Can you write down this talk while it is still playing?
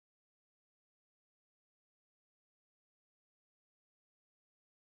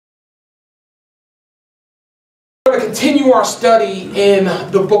going to continue our study in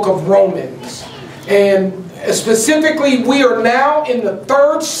the book of Romans. And specifically, we are now in the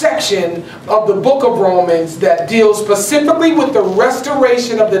third section of the book of Romans that deals specifically with the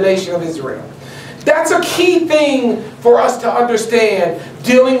restoration of the nation of Israel. That's a key thing for us to understand,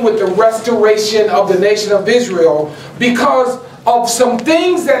 dealing with the restoration of the nation of Israel, because of some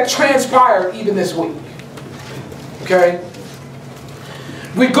things that transpired even this week. Okay?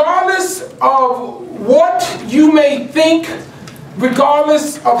 Regardless of what you may think,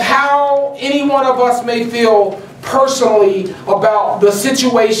 regardless of how any one of us may feel personally about the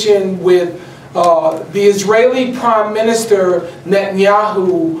situation with the Israeli Prime Minister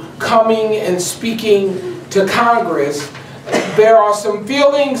Netanyahu coming and speaking to Congress, there are some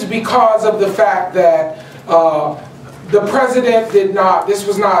feelings because of the fact that the president did not, this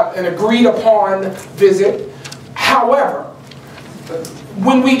was not an agreed upon visit. However,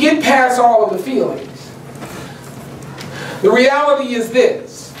 when we get past all of the feelings, the reality is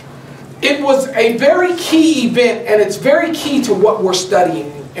this: it was a very key event, and it's very key to what we're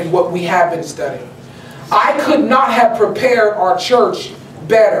studying and what we have been studying. I could not have prepared our church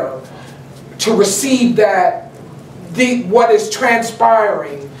better to receive what is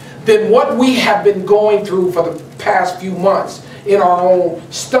transpiring than what we have been going through for the past few months in our own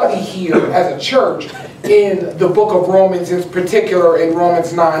study here as a church in the book of Romans, in particular in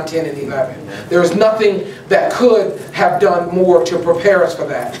Romans 9, 10, and 11. There's nothing that could have done more to prepare us for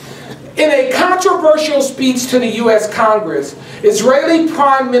that. In a controversial speech to the U.S. Congress, Israeli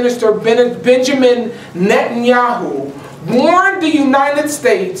Prime Minister Benjamin Netanyahu warned the United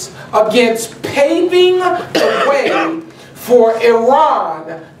States against paving the way for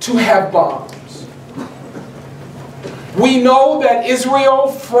Iran to have bombs. We know that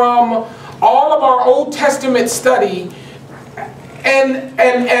Israel, from all of our Old Testament study, and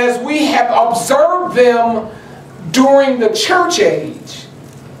as we have observed them during the church age,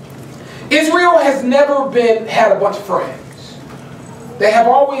 Israel has never had a bunch of friends. They have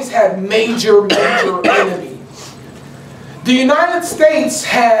always had major enemies. The United States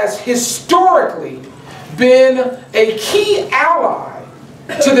has historically been a key ally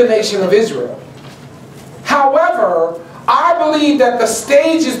to the nation of Israel. However, I believe that the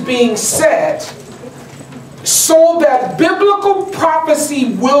stage is being set so that biblical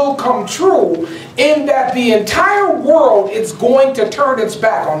prophecy will come true, in that the entire world is going to turn its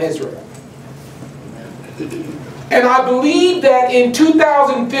back on Israel. And I believe that in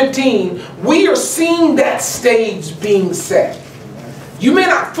 2015, we are seeing that stage being set. You may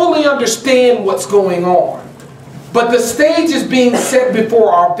not fully understand what's going on, but the stage is being set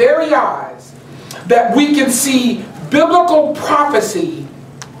before our very eyes, that we can see biblical prophecy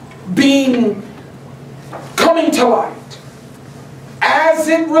coming to light as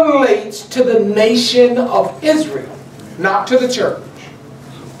it relates to the nation of Israel, not to the church.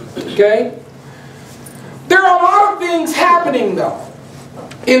 Okay? There are a lot of things happening, though,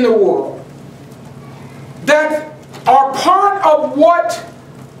 in the world that are part of what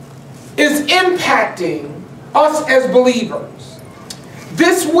is impacting us as believers.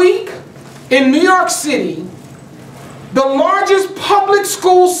 This week in New York City, the largest public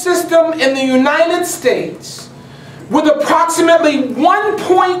school system in the United States, with approximately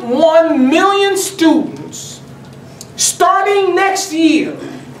 1.1 million students, starting next year,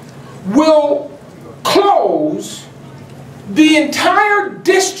 will close the entire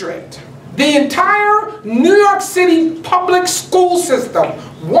district, the entire New York City public school system.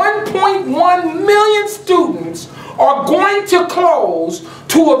 1.1 million students are going to close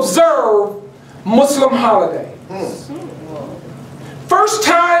to observe Muslim holidays. First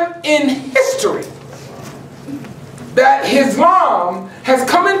time in history that Islam has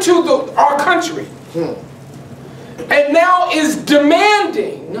come into our country and now is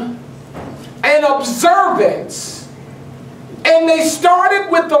demanding an observance, and they started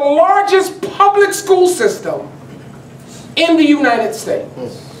with the largest public school system in the United States.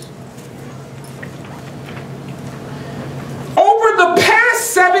 Over the past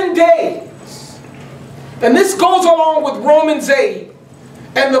 7 days, and this goes along with Romans 8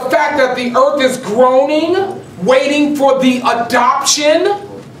 and the fact that the earth is groaning, waiting for the adoption.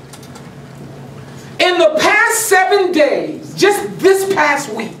 In the past 7 days, just this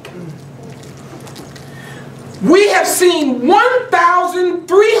past week, we have seen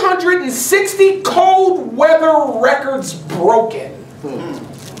 1,360 cold weather records broken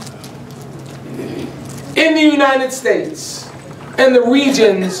in the United States and the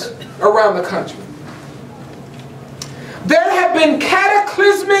regions around the country. There have been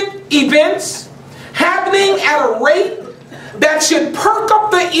cataclysmic events happening at a rate that should perk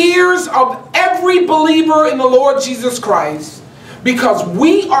up the ears of every believer in the Lord Jesus Christ, because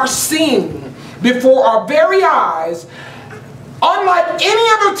we are seeing before our very eyes, unlike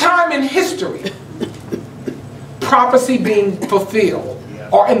any other time in history, prophecy being fulfilled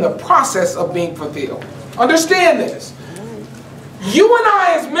or in the process of being fulfilled. Understand this. You and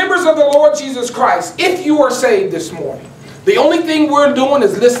I, as members of the Lord Jesus Christ, if you are saved this morning, the only thing we're doing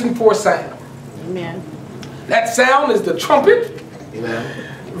is listening for a sound. Amen. That sound is the trumpet.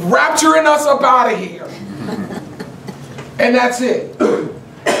 Amen. Rapturing us up out of here. And that's it.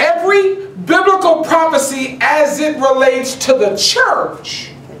 Every biblical prophecy as it relates to the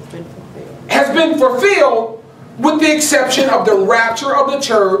church has been fulfilled, with the exception of the rapture of the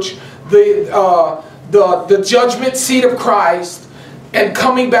church, the judgment seat of Christ, and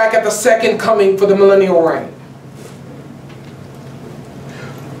coming back at the second coming for the millennial reign.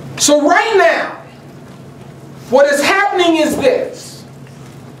 So right now, what is happening is this.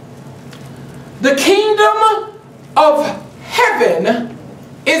 The kingdom of heaven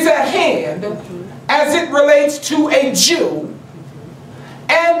is at hand as it relates to a Jew,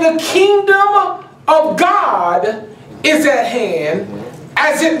 and the kingdom of God is at hand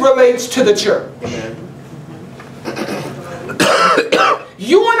as it relates to the church.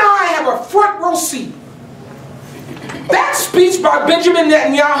 You and I have a front row seat. That speech by Benjamin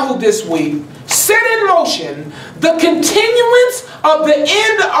Netanyahu this week set in motion the continuance of the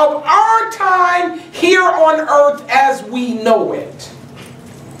end of our time here on earth as we know it,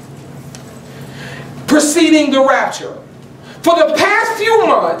 preceding the rapture. For the past few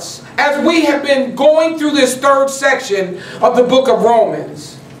months, as we have been going through this third section of the book of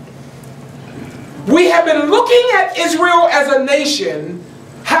Romans, we have been looking at Israel as a nation.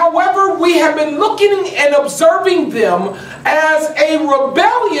 However, we have been looking and observing them as a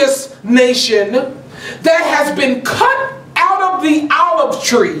rebellious nation that has been cut out of the olive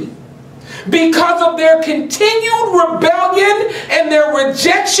tree because of their continued rebellion and their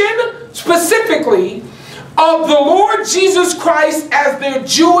rejection, specifically, of the Lord Jesus Christ as their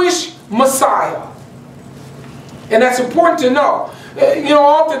Jewish Messiah. And that's important to know. You know,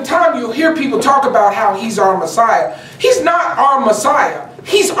 oftentimes you'll hear people talk about how he's our Messiah. He's not our Messiah.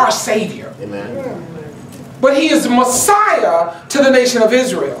 He's our Savior. Amen. But he is Messiah to the nation of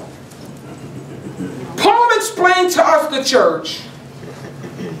Israel. Paul explained to us the church,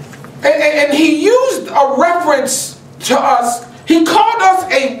 and he used a reference to us. He called us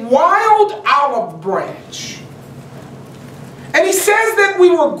a wild olive branch. And he says that we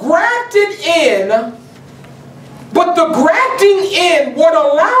were grafted in, but the grafting in, what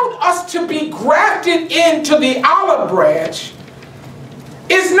allowed us to be grafted into the olive branch,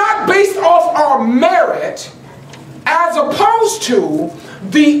 is not based off our merit, as opposed to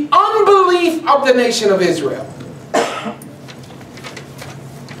the unbelief of the nation of Israel.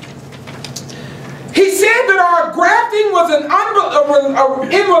 He said that our grafting was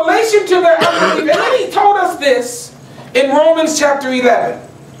in relation to their unbelief. And then he told us this in Romans chapter 11.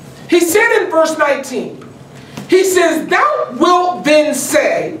 He said in verse 19, he says, "Thou wilt then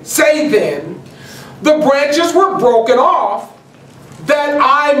say then, the branches were broken off, that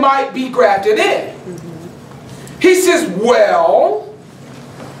I might be grafted in." He says, well,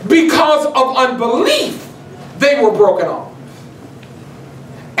 because of unbelief, they were broken off.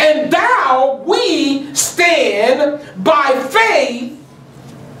 And thou, we stand by faith.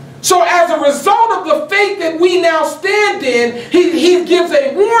 So as a result of the faith that we now stand in, he gives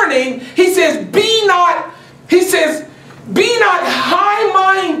a warning. He says, be not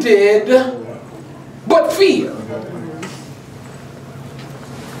high-minded, but fear.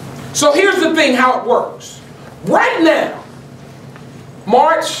 So here's the thing, how it works. Right now,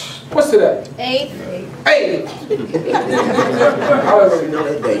 March, what's today? 8th.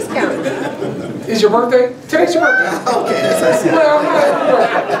 He's counting. Is your birthday? Today's your birthday. Okay, that's Well,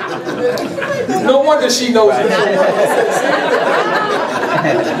 no wonder she knows it.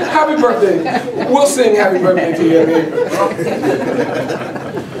 Happy birthday. We'll sing happy birthday to you.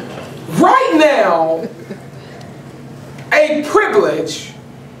 Right now, a privilege,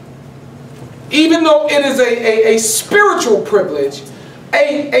 even though it is a spiritual privilege,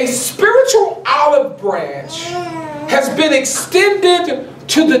 a spiritual olive branch has been extended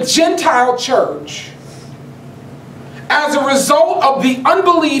to the Gentile church as a result of the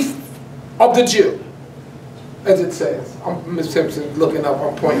unbelief of the Jew, as it says. Ms. Simpson looking up,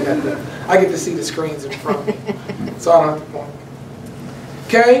 I'm pointing at them. I get to see the screens in front of me, so I don't have to point.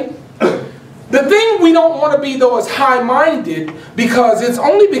 Okay? The thing we don't want to be, though, is high-minded, because it's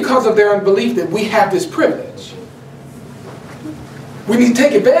only because of their unbelief that we have this privilege. We need to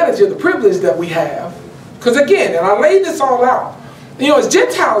take advantage of the privilege that we have, Because again, and I laid this all out, you know, as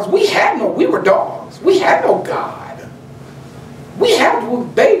Gentiles, we were dogs. We had no God.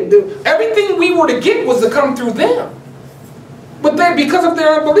 Everything we were to get was to come through them. But then, because of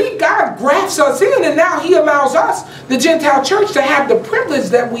their unbelief, God grafts us in, and now He allows us, the Gentile church, to have the privilege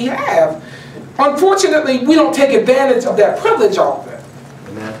that we have. Unfortunately, we don't take advantage of that privilege often.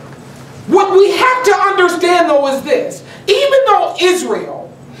 Amen. What we have to understand, though, is this. Even though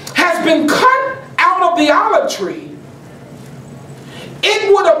Israel has been cut out of the olive tree,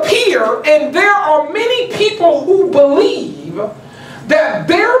 it would appear, and there are many people who believe, that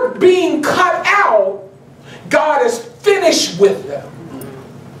they're being cut out, God is finished with them.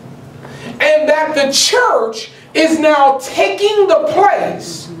 And that the church is now taking the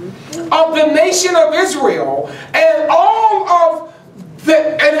place of the nation of Israel, and all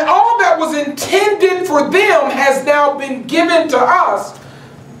that was intended for them has now been given to us.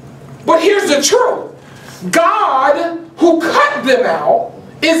 But here's the truth. God, who cut them out,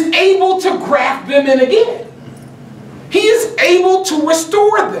 is able to graft them in again. He is able to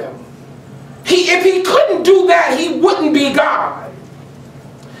restore them. If He couldn't do that, He wouldn't be God.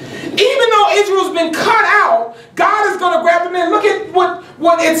 Even though Israel's been cut out, God is going to grab them in. Look at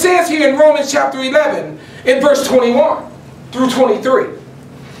what it says here in Romans chapter 11, in verse 21 through 23.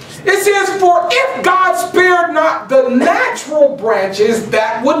 It says, "For if God spared not the natural branches,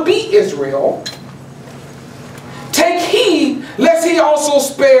 that would be Israel, take heed lest He also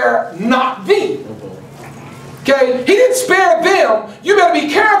spare not thee." Okay? He didn't spare them. You better be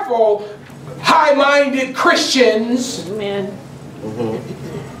careful, high-minded Christians. Amen.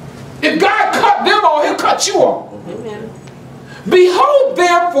 If God cut them off, He'll cut you off. Amen. Behold,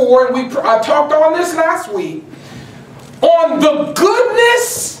 therefore, and I talked on this last week, on the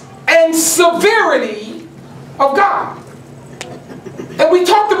goodness and severity of God. And we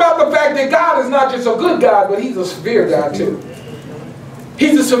talked about the fact that God is not just a good God, but He's a severe God too.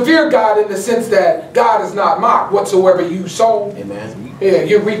 He's a severe God in the sense that God is not mocked. Whatsoever you sow, amen. Yeah,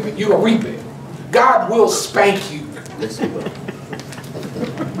 you reap it. You will reap it. God will spank you. Yes, He will.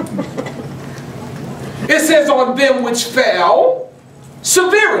 It says, "On them which fell,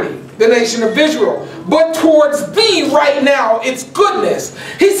 severity, the nation of Israel. But towards thee right now, it's goodness."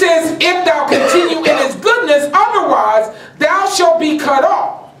 He says, "If thou continue in His goodness, otherwise thou shalt be cut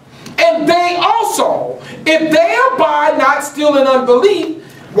off. And they also, if they abide not still in unbelief,"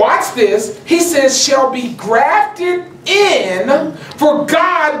 watch this, he says, "shall be grafted in, for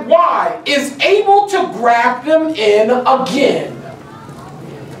God," why? "is able to graft them in again."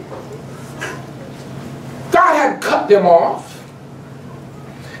 God had cut them off.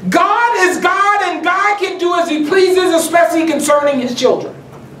 God is God, and God can do as He pleases, especially concerning His children.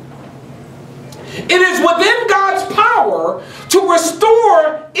 It is within God's power to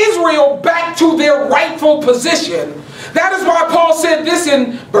restore Israel back to their rightful position. That is why Paul said this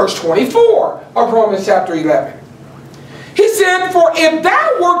in verse 24 of Romans chapter 11. He said, "For if thou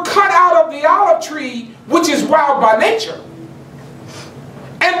were cut out of the olive tree, which is wild by nature,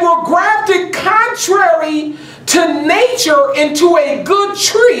 and were grafted contrary to nature into a good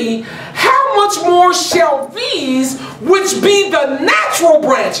tree, how much more shall these, which be the natural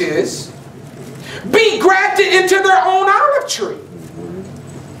branches, be grafted into their own olive tree?"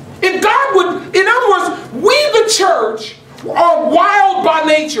 If God would, in other words, we the church are wild by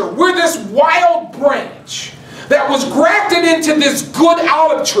nature. We're this wild branch that was grafted into this good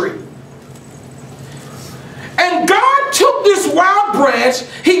olive tree. And God took this wild branch,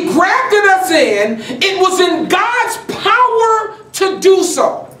 He grafted us in. It was in God's power to do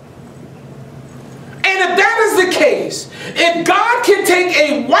so. And if that is the case, if God can take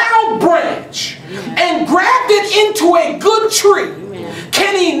a wild branch and graft it into a good tree,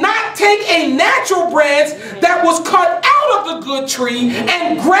 can He not take a natural branch that was cut out of the good tree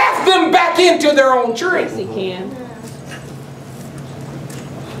and graft them back into their own tree? Yes, He can.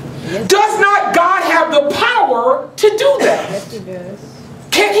 Does not God have the power to do that? Yes, He does.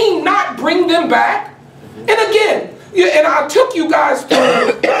 Can He not bring them back? And again, and I took you guys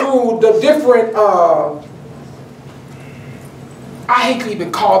through the different, I hate to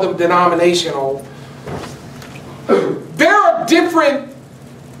even call them denominational. There are different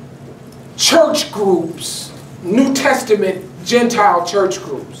church groups, New Testament Gentile church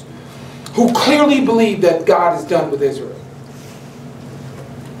groups, who clearly believe that God is done with Israel.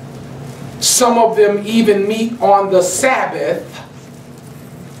 Some of them even meet on the Sabbath,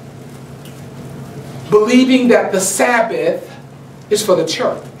 believing that the Sabbath is for the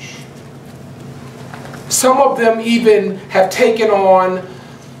church. Some of them even have taken on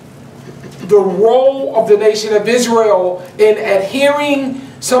the role of the nation of Israel in adhering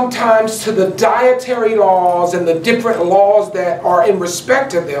sometimes to the dietary laws and the different laws that are in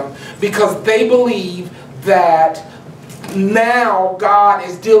respect to them, because they believe that now God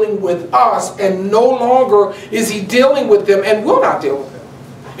is dealing with us and no longer is he dealing with them and will not deal with them.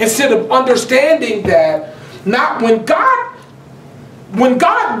 Instead of understanding that not when God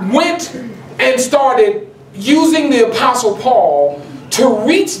went and started using the Apostle Paul to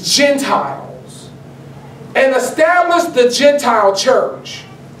reach Gentiles and establish the Gentile church,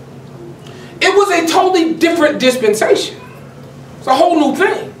 it was a totally different dispensation. It's a whole new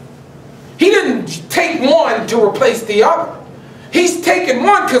thing. He didn't take one to replace the other. He's taken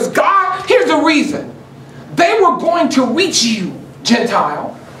one because God, here's the reason. They were going to reach you,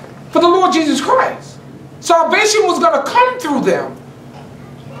 Gentile, for the Lord Jesus Christ. Salvation was going to come through them.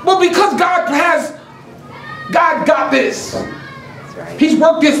 But because God got this. Right. He's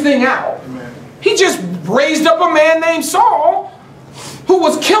worked this thing out. Amen. He just raised up a man named Saul who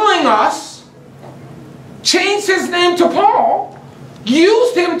was killing us, changed his name to Paul,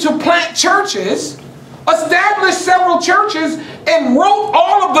 used him to plant churches, established several churches, and wrote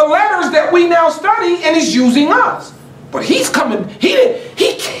all of the letters that we now study, and is using us. But he's coming, he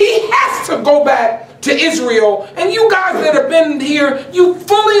has to go back to Israel, and you guys that have been here, you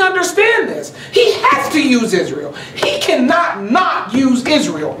fully understand this. He has to use Israel. He cannot not use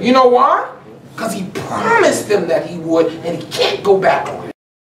Israel. You know why? Because he promised them that he would, and he can't go back on it.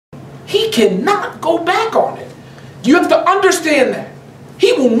 He cannot go back on it. You have to understand that.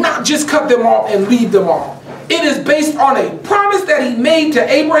 He will not just cut them off and leave them off. It is based on a promise that he made to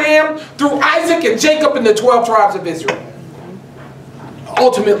Abraham through Isaac and Jacob and the 12 tribes of Israel.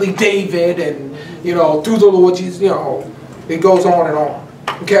 Ultimately David and, through the Lord Jesus, it goes on and on.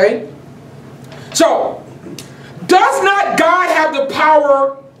 Okay? So, does not God have the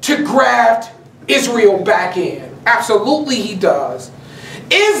power to graft Israel back in? Absolutely he does.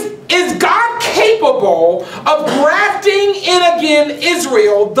 Is God capable of grafting in again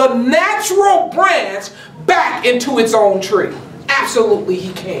Israel, the natural branch, back into its own tree? Absolutely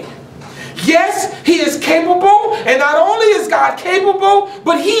he can. Yes, he is capable, and not only is God capable,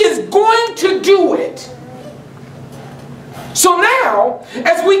 but he is going to do it. So now,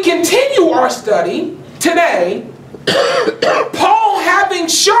 as we continue our study today, Paul, having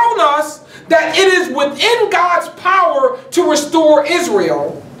shown us that it is within God's power to restore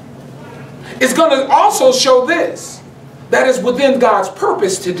Israel, is going to also show this, that is within God's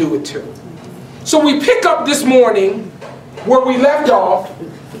purpose to do it too. So we pick up this morning where we left off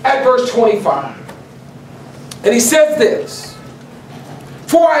at verse 25. And he says this: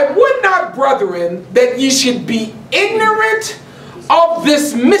 "For I would not, brethren, that ye should be ignorant of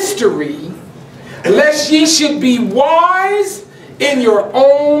this mystery, lest ye should be wise in your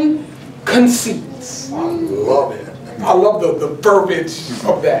own conceits." I love it. I love the verbiage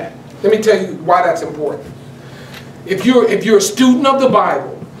of that. Let me tell you why that's important. If you're a student of the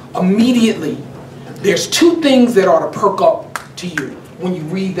Bible, immediately there's two things that ought to perk up to you when you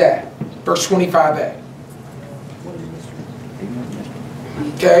read that. Verse 25a.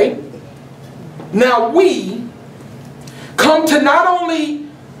 Okay? Now we come to not only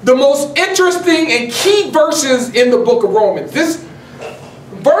the most interesting and key verses in the book of Romans. This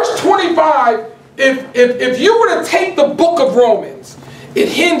verse 25, if you were to take the book of Romans, it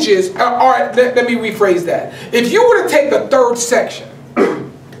hinges, let me rephrase that. If you were to take the third section,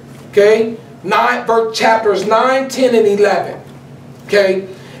 okay, chapters 9, 10, and 11, okay,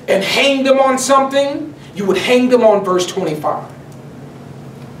 and hang them on something, you would hang them on verse 25.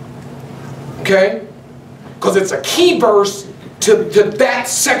 Okay? Because it's a key verse to that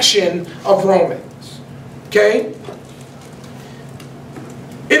section of Romans. Okay?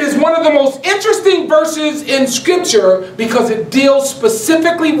 It is one of the most interesting verses in Scripture because it deals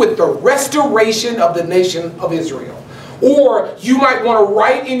specifically with the restoration of the nation of Israel. Or you might want to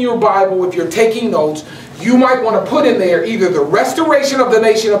write in your Bible, if you're taking notes, you might want to put in there either the restoration of the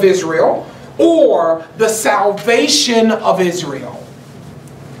nation of Israel or the salvation of Israel.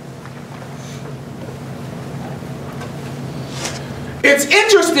 It's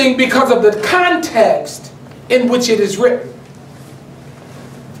interesting because of the context in which it is written.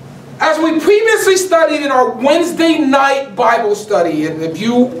 As we previously studied in our Wednesday night Bible study, and if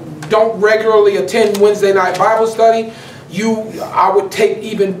you don't regularly attend Wednesday night Bible study, I would take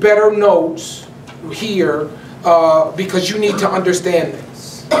even better notes here because you need to understand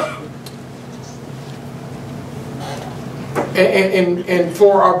this. And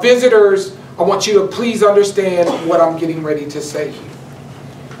for our visitors, I want you to please understand what I'm getting ready to say here.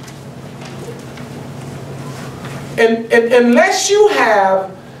 And unless you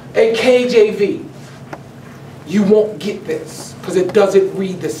have a KJV, you won't get this. because it doesn't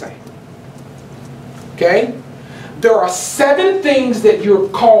read the same. Okay? There are 7 things that you're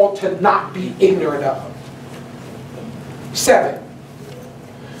called to not be ignorant of. 7.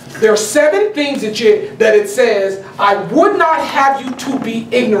 There are 7 things that it says, I would not have you to be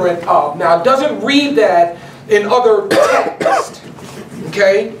ignorant of. Now, it doesn't read that in other texts.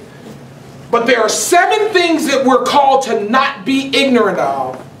 Okay? But there are 7 things that we're called to not be ignorant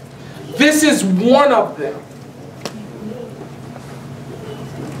of. This is one of them.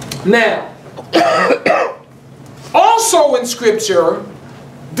 Now, also in Scripture,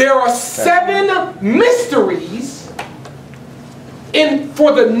 there are 7 mysteries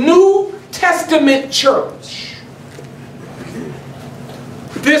for the New Testament church.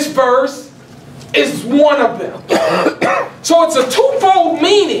 This verse is one of them. So it's a twofold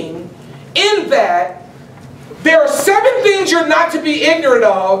meaning in that there are 7 things you're not to be ignorant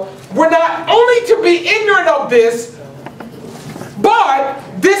of. We're not only to be ignorant of this, but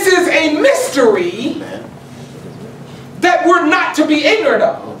this is a mystery that we're not to be ignorant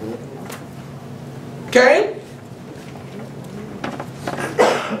of. Okay?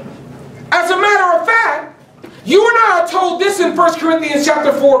 As a matter of fact, you and I are told this in 1 Corinthians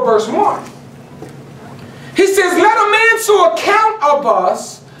chapter 4, verse 1. He says, let a man so account of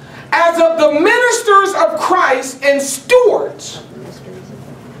us as of the ministers of Christ and stewards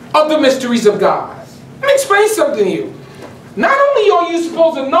of the mysteries of God. Let me explain something to you. Not only are you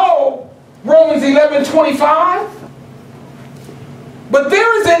supposed to know Romans 11:25, but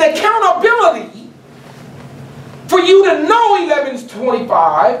there is an accountability for you to know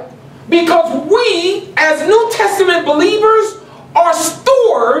 11:25, because we, as New Testament believers, are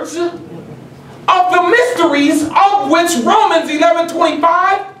stewards of the mysteries of which Romans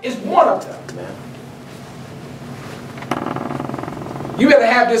 11:25 is one of them. You better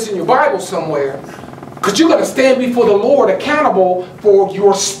have this in your Bible somewhere, because you're going to stand before the Lord accountable for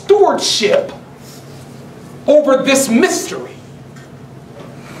your stewardship over this mystery.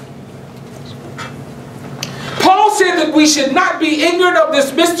 Paul said that we should not be ignorant of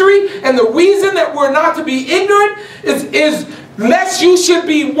this mystery, and the reason that we're not to be ignorant is lest you should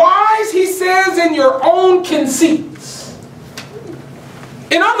be wise, he says, in your own conceits.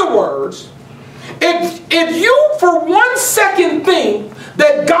 In other words, if you for 1 second think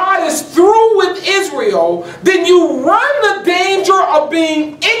that God is through with Israel, then you run the danger of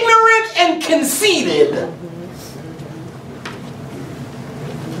being ignorant and conceited.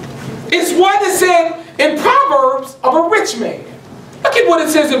 It's what it said in Proverbs of a rich man. Look at what it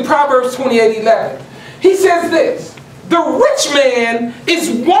says in Proverbs 28:11. He says this: the rich man is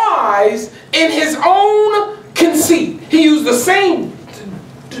wise in his own conceit. He used the same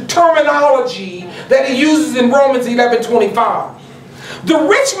terminology that he uses in Romans 11:25. The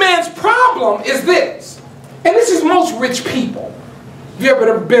rich man's problem is this, and this is most rich people. If you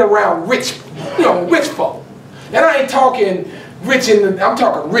ever been around rich folk, and I ain't talking rich I'm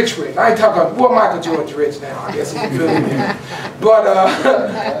talking rich. I ain't talking, well, Michael Jordan's rich now, I guess he's a billionaire. But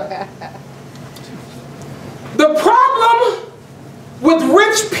the problem with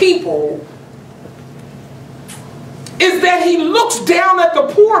rich people is that he looks down at the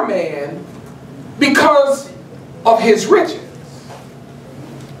poor man because of his riches.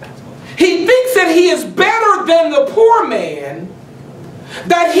 He thinks that he is better than the poor man,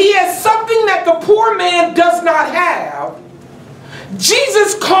 that he has something that the poor man does not have.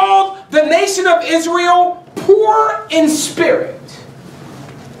 Jesus called the nation of Israel poor in spirit.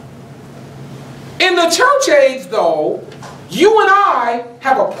 In the church age, though, you and I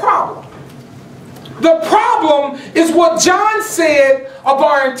have a problem. The problem is what John said of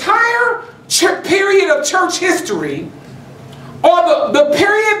our entire period of church history, or the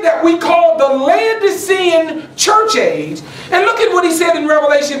period that we call the Laodicean church age. And look at what he said in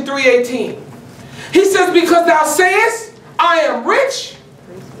Revelation 3:18. He says, because thou sayest, I am rich,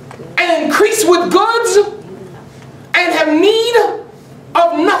 and increase with goods, and have need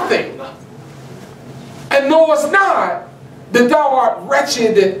of nothing, and knowest not that thou art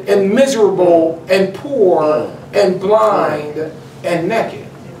wretched and miserable and poor and blind and naked.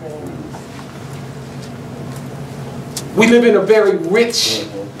 We live in a very rich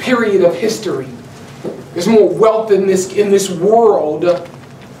period of history. There's more wealth in this world.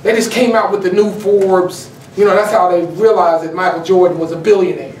 They just came out with the new Forbes. You know, that's how they realized that Michael Jordan was a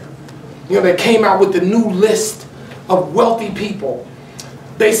billionaire. You know, they came out with the new list of wealthy people.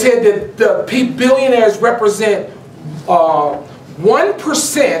 They said that the billionaires represent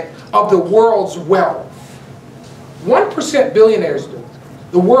 1% of the world's wealth. 1% billionaires do.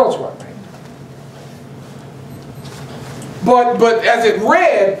 The world's wealth. But as it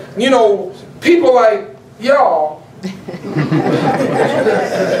read, you know, people like y'all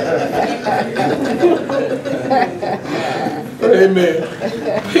Amen.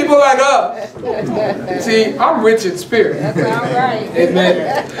 People like us. See, I'm rich in spirit. That's all right.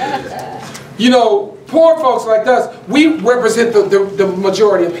 Amen. You know, poor folks like us, we represent the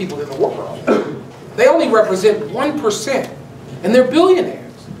majority of people in the world. They only represent 1%. And they're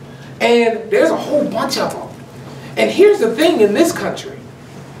billionaires. And there's a whole bunch of them. And here's the thing in this country.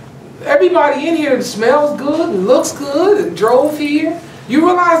 Everybody in here smells good and looks good and drove here. You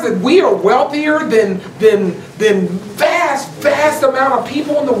realize that we are wealthier than vast amount of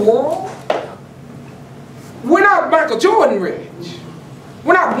people in the world? We're not Michael Jordan rich.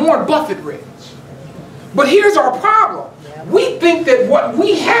 We're not Warren Buffett rich. But here's our problem. We think that what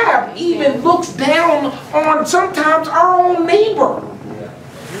we have even looks down on sometimes our own neighbor.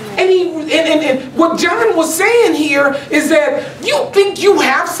 And what John was saying here is that you think you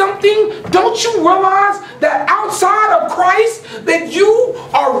have something? Don't you realize that outside of Christ that you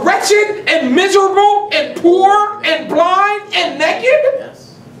are wretched and miserable and poor and blind and naked?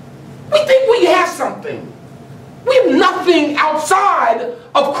 Yes. We think we have something. We have nothing outside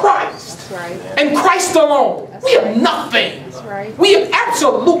of Christ. That's right. And Christ alone. That's we have nothing. That's right. We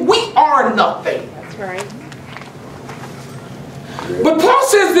have we are nothing. That's right. But Paul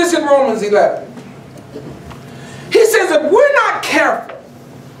says this in Romans 11. He says that we're not careful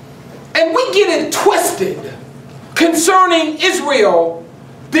and we get it twisted concerning Israel,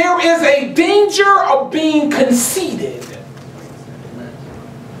 there is a danger of being conceited.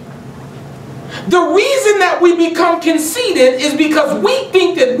 The reason that we become conceited is because we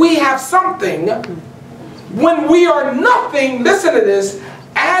think that we have something when we are nothing, listen to this,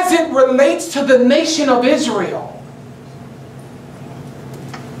 as it relates to the nation of Israel.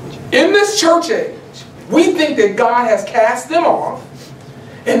 In this church age, we think that God has cast them off,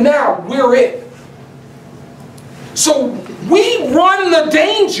 and now we're it. So we run the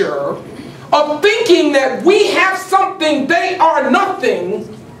danger of thinking that we have something, they are nothing.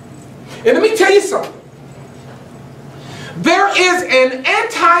 And let me tell you something. There is an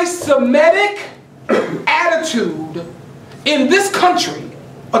anti-Semitic attitude in this country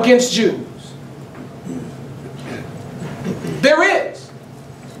against Jews. There is.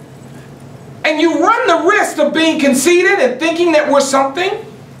 And you run the risk of being conceited and thinking that we're something,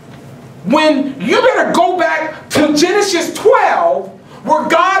 when you better go back to Genesis 12, where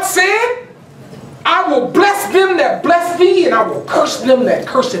God said, I will bless them that bless thee, and I will curse them that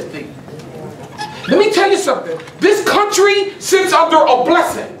curseth thee. Let me tell you something. This country sits under a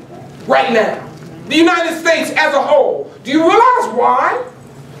blessing right now. The United States as a whole. Do you realize why?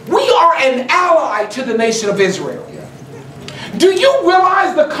 We are an ally to the nation of Israel. Do you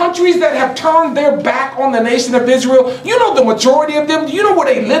realize the countries that have turned their back on the nation of Israel? You know the majority of them, do you know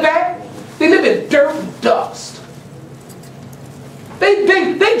where they live at? They live in dirt and dust. They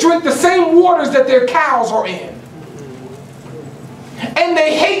drink the same waters that their cows are in. And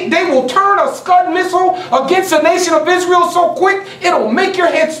they will turn a Scud missile against the nation of Israel so quick, it'll make your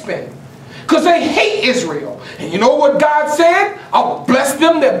head spin. Because they hate Israel. And you know what God said? I will bless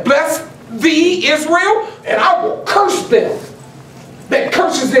them that bless thee, Israel, and I will curse them that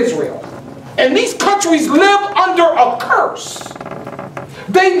curses Israel. And these countries live under a curse.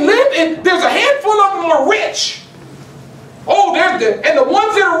 They live in, there's a handful of them are rich. Oh, and the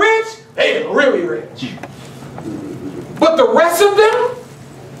ones that are rich, they are really rich. But the rest of them,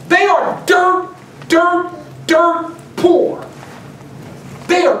 they are dirt poor.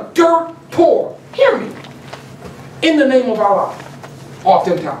 They are dirt poor. Hear me. In the name of Allah,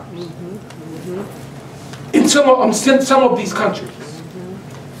 oftentimes. In some of these countries.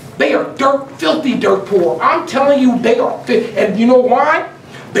 They are filthy dirt poor. I'm telling you, they are. And you know why?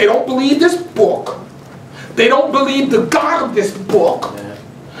 They don't believe this book. They don't believe the God of this book.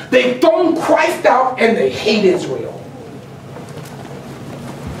 They thrown Christ out and they hate Israel.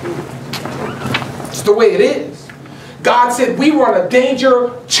 It's the way it is. God said we run a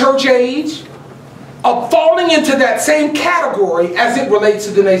danger, church age, of falling into that same category as it relates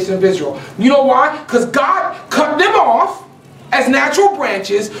to the nation of Israel. You know why? Because God cut them off as natural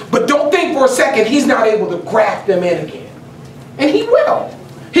branches, but don't think for a second He's not able to graft them in again. And He will.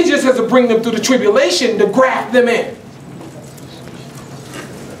 He just has to bring them through the tribulation to graft them in.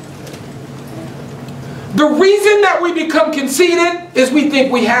 The reason that we become conceited is we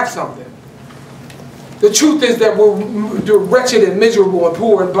think we have something. The truth is that we're wretched and miserable and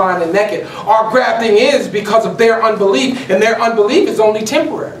poor and blind and naked. Our grafting is because of their unbelief, and their unbelief is only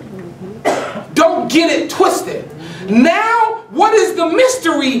temporary. Don't get it twisted. Now, what is the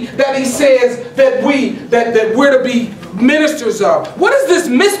mystery that he says that we're to be ministers of? What is this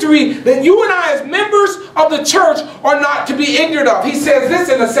mystery that you and I as members of the church are not to be ignorant of? He says this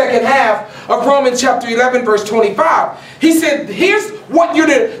in the second half of Romans chapter 11 verse 25. He said, here's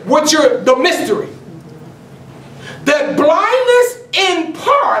the mystery. That blindness in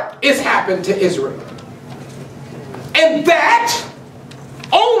part is happened to Israel. And that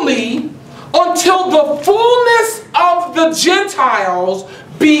only until the fullness of the Gentiles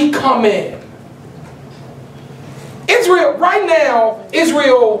be come in. Israel, right now,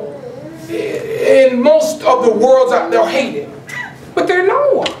 Israel in most of the world, they're hated. But they're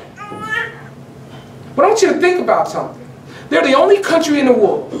no one. But I want you to think about something. They're the only country in the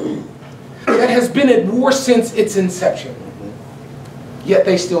world that has been at war since its inception. Yet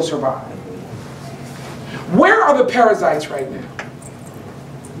they still survive. Where are the parasites right now?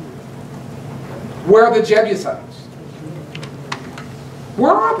 Where are the Jebusites?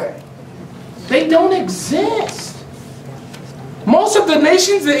 Where are they? They don't exist. Most of the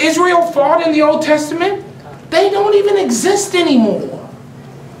nations that Israel fought in the Old Testament, they don't even exist anymore.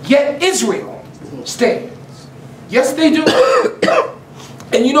 Yet Israel stands. Yes, they do.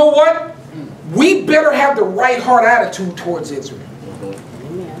 And you know what? We better have the right heart attitude towards Israel.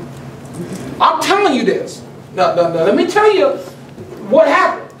 I'm telling you this. No, let me tell you what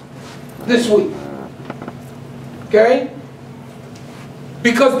happened this week. Okay?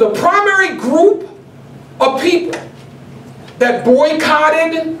 Because the primary group of people that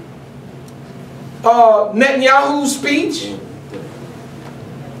boycotted Netanyahu's speech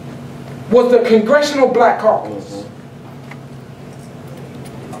was the Congressional Black Caucus.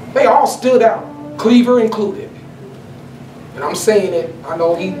 They all stood out, Cleaver included. And I'm saying it, I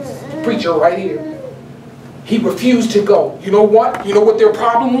know he's the preacher right here. He refused to go. You know what? You know what their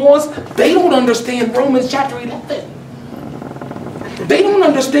problem was? They don't understand Romans chapter 11. They don't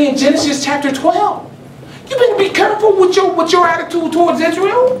understand Genesis chapter 12. You better be careful with your attitude towards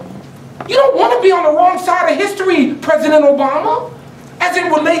Israel. You don't want to be on the wrong side of history, President Obama. As it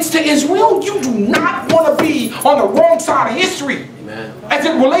relates to Israel, you do not want to be on the wrong side of history. Amen. As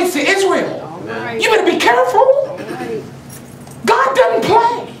it relates to Israel. Amen. You better be careful. God doesn't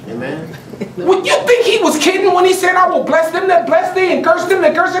play. Amen. Well, you think he was kidding when he said, I will bless them that bless thee and curse them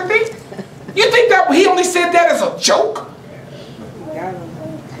that curse thee? You think that he only said that as a joke?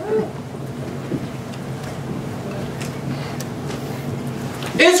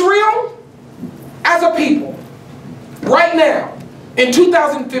 Israel, as a people, right now, in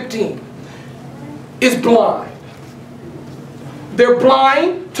 2015, is blind. They're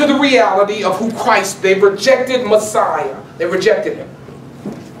blind to the reality of who Christ, they rejected Messiah. They rejected him.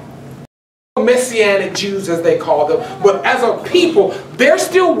 Messianic Jews, as they call them. But as a people, they're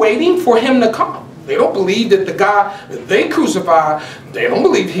still waiting for him to come. They don't believe that the guy that they crucified, they don't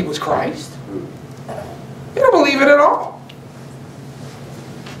believe he was Christ. They don't believe it at all.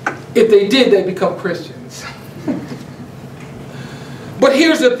 If they did, they'd become Christians. But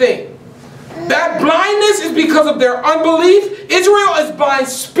here's the thing. That blindness is because of their unbelief. Israel is blind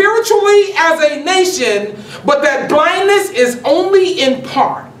spiritually as a nation, but that blindness is only in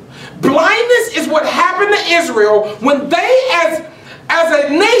part. Blindness is what happened to Israel when they as a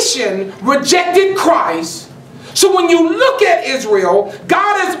nation rejected Christ. So when you look at Israel,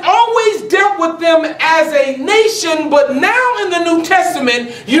 God has always dealt with them as a nation, but now in the New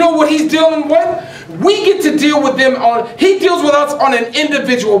Testament, you know what he's dealing with? We get to deal with them he deals with us on an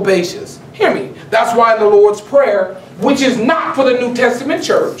individual basis. Hear me. That's why in the Lord's Prayer, which is not for the New Testament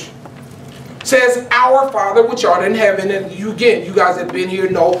church, says, Our Father which art in heaven. And you guys that have been here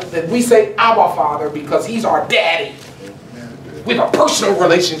know that we say Abba Father because he's our daddy. We have a personal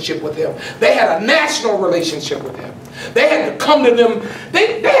relationship with him. They had a national relationship with him. They had to come to them.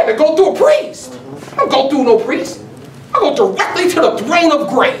 They had to go through a priest. I don't go through no priest. I go directly to the throne of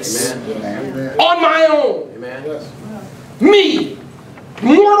grace. Amen. On my own. Amen. Me.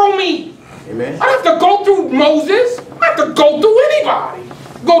 Mortal me. Amen. I don't have to go through Moses. I have to go through anybody.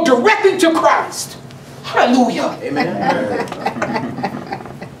 Go directly to Christ. Hallelujah. Amen.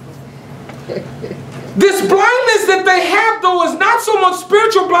 This blindness that they have, though, is not so much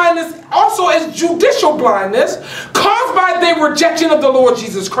spiritual blindness, also as judicial blindness, caused by their rejection of the Lord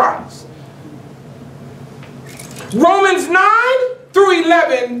Jesus Christ. Romans 9 through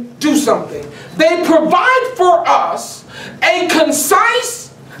 11 do something. They provide for us a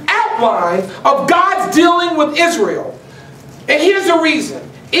concise outline of God's dealing with Israel. And here's the reason.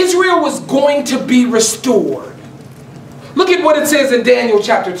 Israel was going to be restored. Look at what it says in Daniel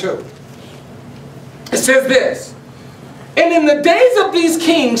chapter 2. It says this, And in the days of these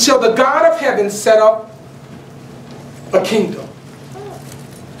kings shall the God of heaven set up a kingdom,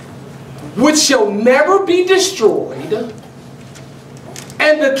 which shall never be destroyed,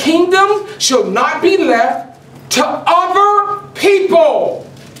 And the kingdom shall not be left to other people,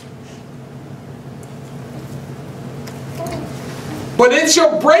 but it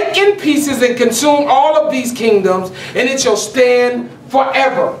shall break in pieces and consume all of these kingdoms, and it shall stand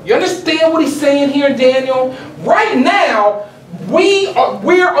forever. You understand what he's saying here in Daniel? Right now,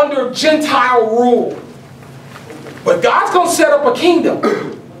 we're under Gentile rule. But God's going to set up a kingdom.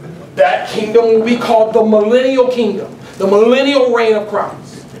 That kingdom will be called the millennial kingdom, the millennial reign of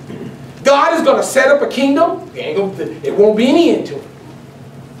Christ. God is going to set up a kingdom. It won't be any end to it.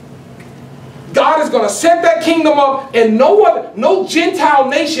 God is going to set that kingdom up, and no Gentile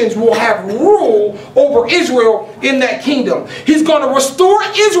nations will have rule over Israel in that kingdom. He's going to restore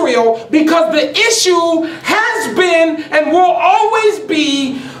Israel, because the issue has been and will always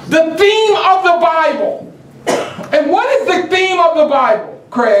be the theme of the Bible. And what is the theme of the Bible,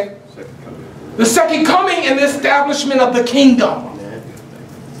 Craig? The second coming and the establishment of the kingdom.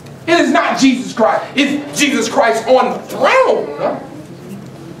 It is not Jesus Christ. It's Jesus Christ on the throne.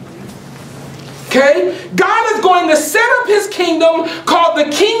 Okay? God is going to set up his kingdom called the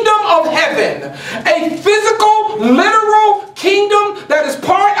kingdom of heaven. A physical, literal kingdom that is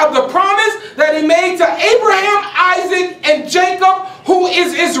part of the promise that he made to Abraham, Isaac, and Jacob, who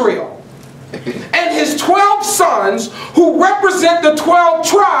is Israel. And his 12 sons, who represent the 12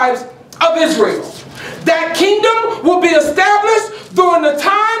 tribes of Israel. That kingdom will be established during the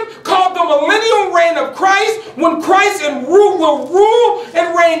time called the millennial reign of Christ, when Christ will rule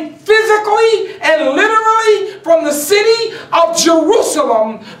and reign physically and literally from the city of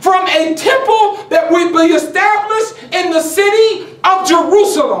Jerusalem, from a temple that will be established in the city of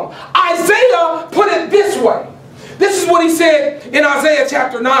Jerusalem. Isaiah put it this way. This is what he said in Isaiah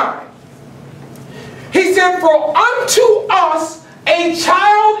chapter 9. He said, "For unto us a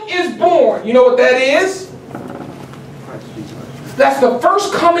child is born." You know what that is? That's the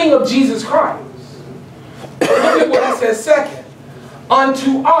first coming of Jesus Christ. Look at what he says second.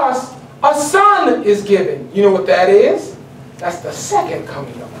 "Unto us a son is given." You know what that is? That's the second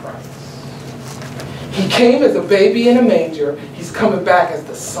coming of Christ. He came as a baby in a manger. He's coming back as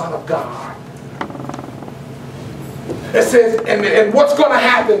the Son of God. It says, and what's going to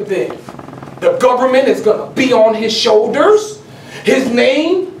happen then? The government is going to be on his shoulders. His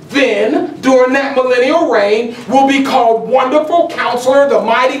name then, during that millennial reign, will be called Wonderful Counselor, the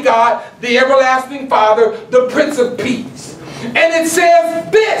Mighty God, the Everlasting Father, the Prince of Peace. And it says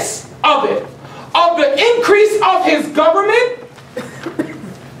this of it, of the increase of his government,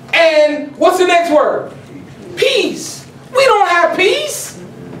 and what's the next word? Peace. We don't have peace.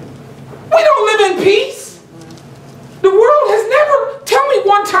 We don't live in peace. The world has never, tell me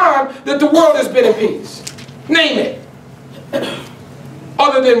one time that the world has been in peace. Name it.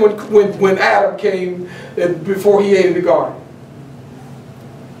 Other than when Adam came before he ate in the garden.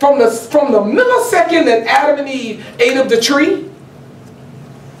 From the millisecond that Adam and Eve ate of the tree,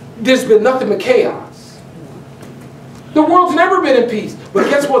 there's been nothing but chaos. The world's never been in peace. But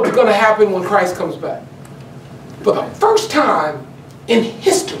guess what's going to happen when Christ comes back? For the first time in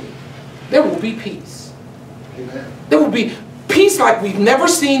history, there will be peace. Amen. There will be peace like we've never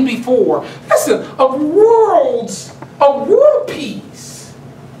seen before. Listen, a world peace.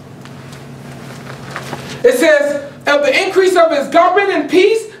 It says, of the increase of his government and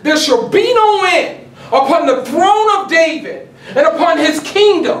peace, there shall be no end upon the throne of David and upon his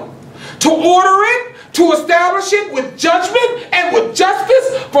kingdom, to order it, to establish it with judgment and with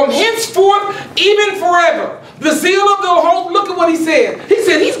justice from henceforth, even forever. The zeal of the whole, look at what he said. He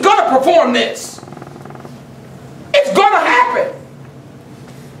said he's going to perform this. It's going to happen.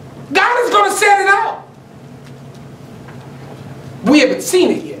 God is going to set it out. We haven't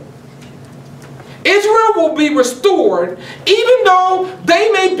seen it yet. Israel will be restored, even though they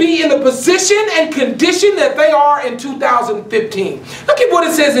may be in the position and condition that they are in 2015. Look at what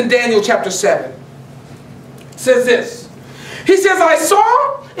it says in Daniel chapter 7. It says this. He says, "I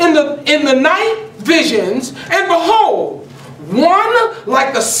saw in the night visions, and behold, one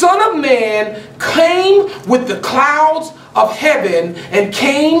like the Son of Man came with the clouds of heaven, and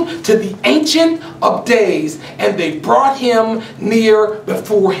came to the Ancient of Days, and they brought him near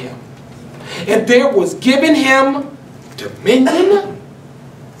before him. And there was given him dominion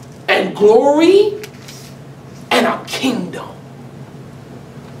and glory and a kingdom,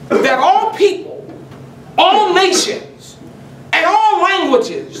 that all people, all nations, and all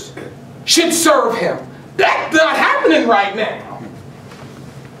languages should serve him." That's not happening right now.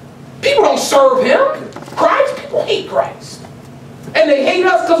 People don't serve him. Christ, people hate Christ. And they hate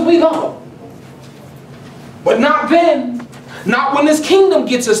us because we love him. But not then. Not when this kingdom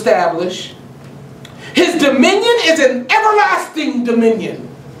gets established. His dominion is an everlasting dominion,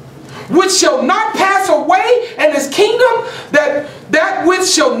 which shall not pass away, and his kingdom that which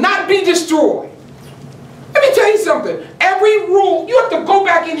shall not be destroyed. Let me tell you something. Every rule, you have to go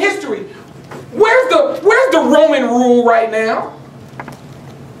back in history. Where's the Roman rule right now?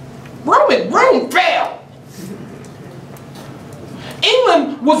 Rome fell.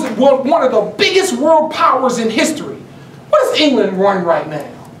 England was one of the biggest world powers in history. What does England run right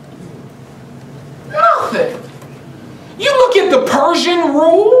now? Nothing. You look at the Persian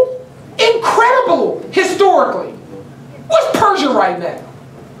rule, incredible historically. What's Persia right now?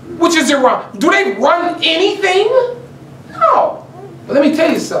 Which is Iran. Do they run anything? No. But let me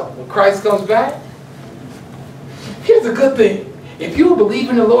tell you something. When Christ comes back, here's the good thing. If you believe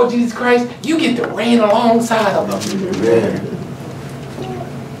in the Lord Jesus Christ, you get to reign alongside of him. Amen.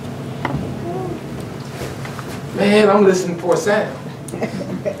 Man, I'm listening for a sound.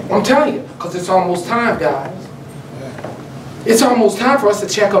 I'm telling you, because it's almost time, guys. It's almost time for us to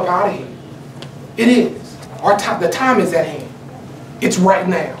check up out of here. It is. The time is at hand. It's right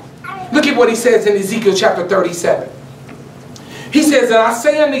now. Look at what he says in Ezekiel chapter 37. He says, and I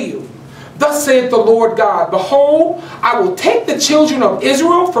say unto you, thus saith the Lord God, behold, I will take the children of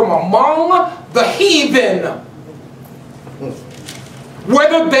Israel from among the heathen,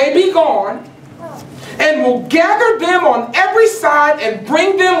 whether they be gone, and will gather them on every side and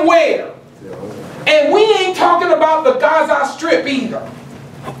bring them where? And we ain't talking about the Gaza Strip either.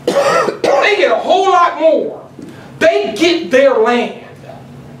 They get a whole lot more. They get their land.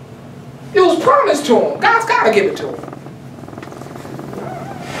 It was promised to them. God's got to give it to them.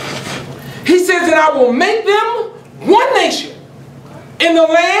 He says, and I will make them one nation in the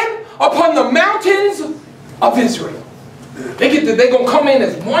land upon the mountains of Israel. They're going to come in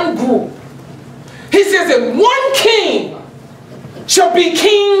as one group. He says that one king shall be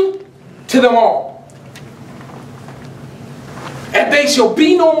king to them all. And they shall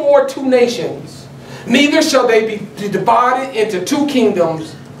be no more two nations, neither shall they be divided into two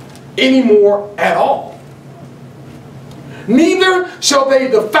kingdoms anymore at all. Neither shall they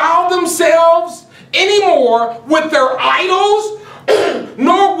defile themselves anymore with their idols,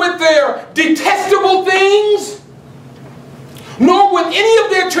 nor with their detestable things, nor with any of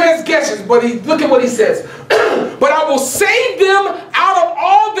their transgressions. But look at what he says. But I will save them out of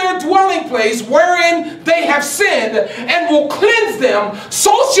all their dwelling place wherein they have sinned, and will cleanse them.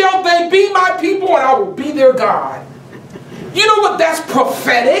 So shall they be my people, and I will be their God. You know what? That's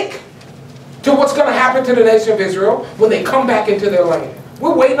prophetic to what's going to happen to the nation of Israel when they come back into their land.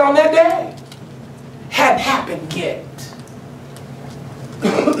 We're waiting on that day. Hadn't happened yet.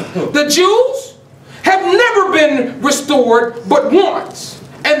 The Jews have never been restored but once,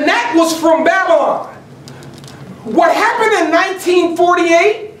 and that was from Babylon. What happened in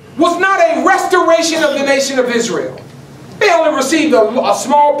 1948 was not a restoration of the nation of Israel. They only received a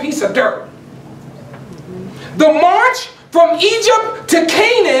small piece of dirt. The march from Egypt to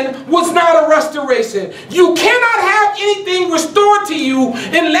Canaan was not a restoration. You cannot have anything restored to you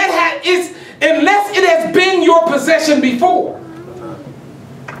unless it has been your possession before.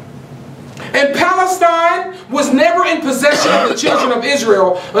 And Palestine was never in possession of the children of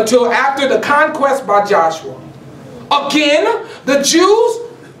Israel until after the conquest by Joshua. Again, the Jews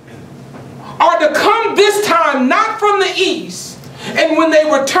are to come this time not from the east, and when they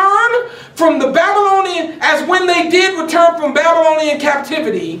return from the Babylonian, as when they did return from Babylonian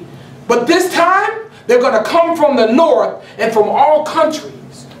captivity, but this time they're going to come from the north and from all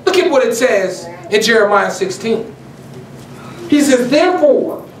countries. Look at what it says in Jeremiah 16. He says,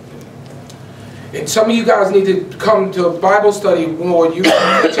 therefore, and some of you guys need to come to a Bible study more, you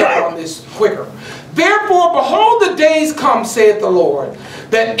can catch up on this quicker. Therefore, behold, the days come, saith the Lord,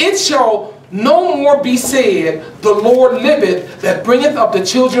 that it shall no more be said, the Lord liveth, that bringeth up the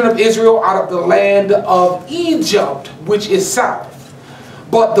children of Israel out of the land of Egypt, which is south.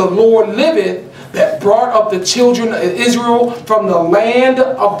 But the Lord liveth, that brought up the children of Israel from the land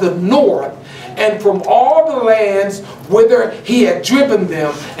of the north, and from all the lands whither he had driven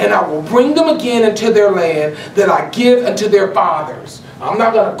them, and I will bring them again into their land that I give unto their fathers. I'm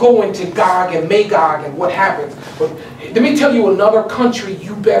not going to go into Gog and Magog and what happens, but let me tell you another country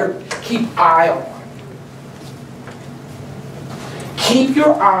you better keep eye on. Keep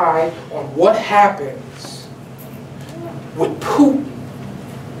your eye on what happens with Putin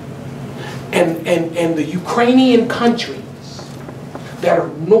and the Ukrainian countries that are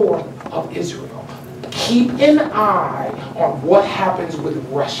north of Israel. Keep an eye on what happens with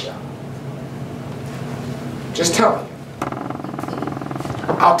Russia. Just tell me.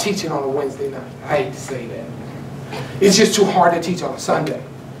 I'll teach it on a Wednesday night. I hate to say that. It's just too hard to teach on a Sunday.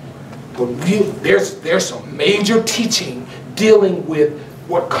 But there's some major teaching dealing with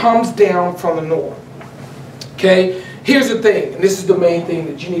what comes down from the north. Okay? Here's the thing, and this is the main thing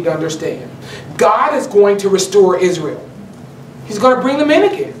that you need to understand. God is going to restore Israel. He's going to bring them in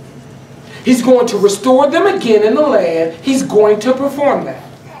again. He's going to restore them again in the land. He's going to perform that.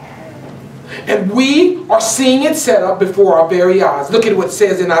 And we are seeing it set up before our very eyes. Look at what it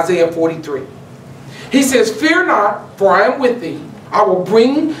says in Isaiah 43. He says, "Fear not, for I am with thee. I will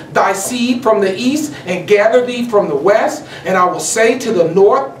bring thy seed from the east and gather thee from the west. And I will say to the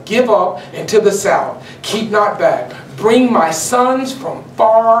north, give up, and to the south, keep not back. Bring my sons from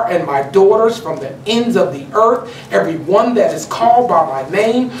far and my daughters from the ends of the earth, every one that is called by my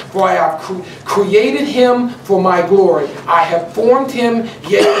name. For I have created him for my glory. I have formed him,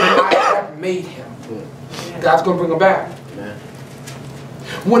 yea, I have made him." God's going to bring him back.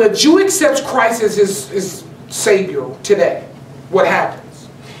 When a Jew accepts Christ as his Savior today, what happens?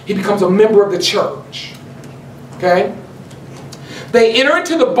 He becomes a member of the church. Okay? They enter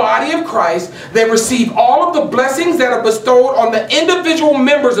into the body of Christ. They receive all of the blessings that are bestowed on the individual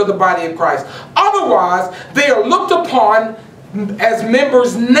members of the body of Christ. Otherwise, they are looked upon as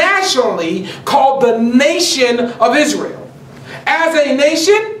members nationally, called the nation of Israel. As a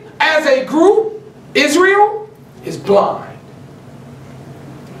nation, as a group, Israel is blind.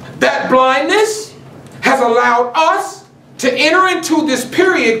 That blindness has allowed us to enter into this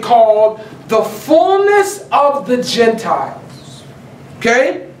period called the fullness of the Gentiles.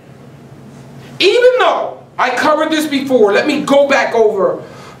 Okay? Even though I covered this before, let me go back over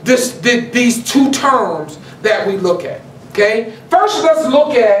these two terms that we look at. Okay? First, let's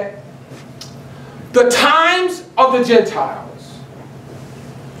look at the times of the Gentiles.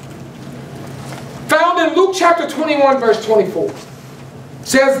 Found in Luke chapter 21, verse 24.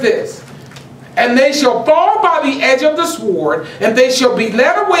 Says this, "And they shall fall by the edge of the sword, and they shall be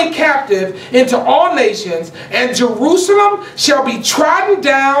led away captive into all nations, and Jerusalem shall be trodden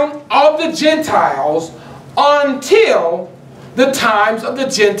down of the Gentiles until the times of the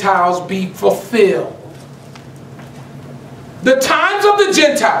Gentiles be fulfilled." The times of the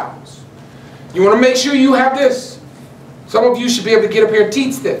Gentiles. You want to make sure you have this. Some of you should be able to get up here and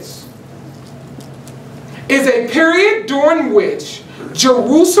teach this. Is a period during which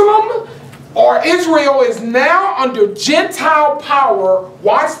Jerusalem or Israel is now under Gentile power,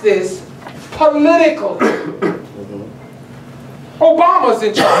 watch this, politically. Obama's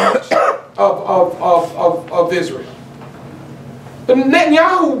in charge of Israel. But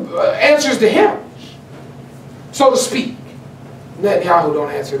Netanyahu answers to him, so to speak. Netanyahu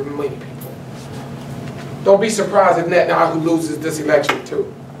don't answer to many people. Don't be surprised if Netanyahu loses this election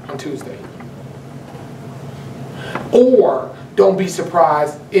too on Tuesday. Or don't be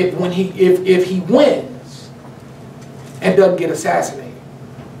surprised if he wins and doesn't get assassinated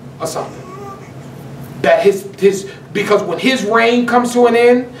or something. That because when his reign comes to an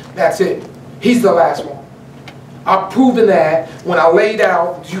end, that's it. He's the last one. I've proven that when I laid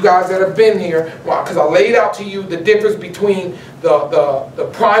out, you guys that have been here, because I laid out to you the difference between the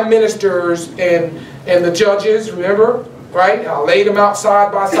prime ministers and the judges, remember? Right? And I laid them out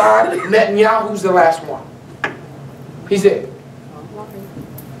side by side. Netanyahu's the last one. He's it.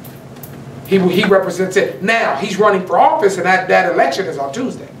 He represents it. Now, he's running for office, and that election is on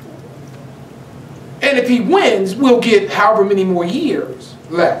Tuesday. And if he wins, we'll get however many more years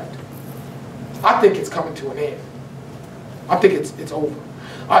left. I think it's coming to an end. I think it's over.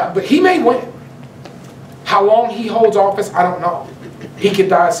 But he may win. How long he holds office, I don't know. He could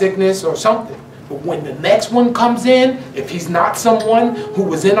die of sickness or something. But when the next one comes in, if he's not someone who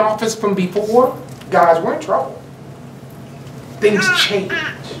was in office from before, guys, we're in trouble. Things change.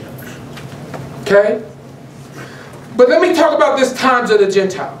 Okay? But let me talk about this times of the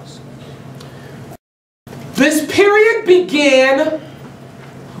Gentiles. This period began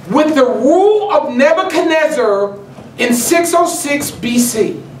with the rule of Nebuchadnezzar in 606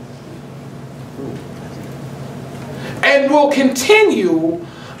 BC. And will continue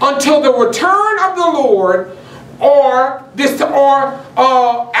until the return of the Lord,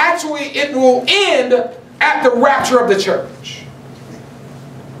 actually it will end at the rapture of the church.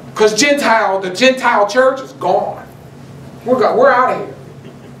 Because the Gentile church is gone. We're out of here.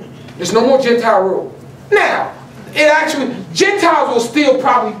 There's no more Gentile rule. Now, Gentiles will still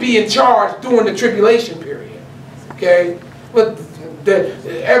probably be in charge during the tribulation period. Okay? But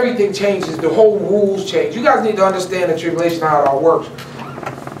everything changes. The whole rules change. You guys need to understand the tribulation, how it all works.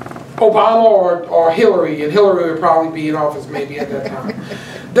 Obama or Hillary, and Hillary would probably be in office maybe at that time.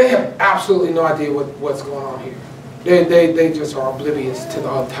 They have absolutely no idea what's going on here. They just are oblivious to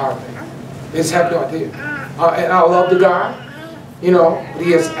the entire thing. They just have no idea. And I love the guy. You know, but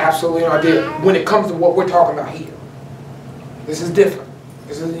he has absolutely no idea when it comes to what we're talking about here. This is different.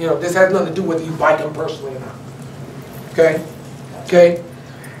 This is, you know, this has nothing to do with you like him personally or not. Okay? Okay?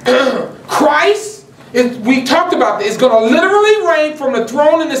 Christ, we talked about this, is going to literally reign from the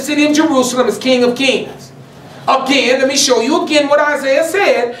throne in the city of Jerusalem as King of Kings. Again, let me show you again what Isaiah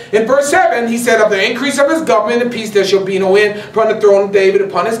said. In verse 7, he said, of the increase of his government and peace there shall be no end upon the throne of David,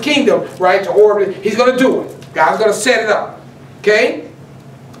 upon his kingdom. Right? To order, he's going to do it. God's going to set it up. Okay?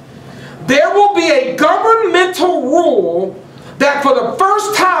 There will be a governmental rule that for the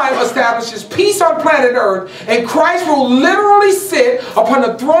first time establishes peace on planet Earth, and Christ will literally sit upon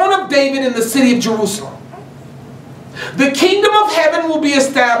the throne of David in the city of Jerusalem. The kingdom of heaven will be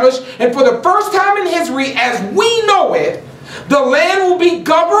established, and for the first time in history as we know it, the land will be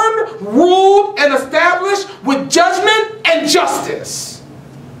governed, ruled, and established with judgment and justice.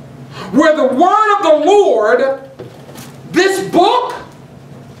 Where the word of the Lord, this book,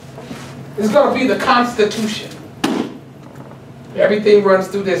 is going to be the Constitution. Everything runs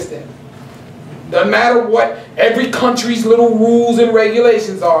through this thing. No matter what every country's little rules and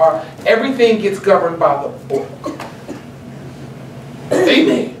regulations are, everything gets governed by the book.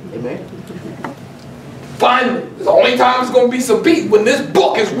 Amen. Amen. Finally, the only time it's going to be some peace when this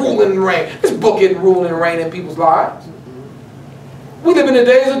book is ruling and reigning. This book isn't ruling and reigning in people's lives. We live in the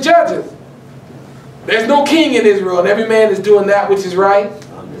days of judges. There's no king in Israel, and every man is doing that which is right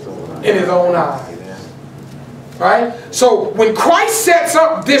in his own eyes. Right? So when Christ sets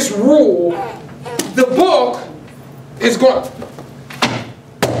up this rule, the book is going.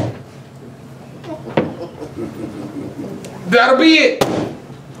 That'll be it.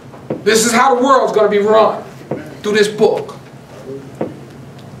 This is how the world's going to be run, through this book.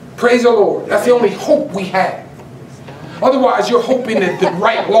 Praise the Lord. That's the only hope we have. Otherwise, you're hoping that the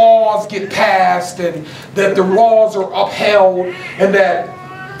right laws get passed and that the laws are upheld and that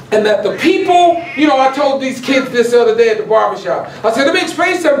the people, you know, I told these kids this the other day at the barbershop. I said, let me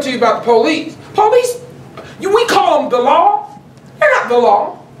explain something to you about the police. Police, we call them the law. They're not the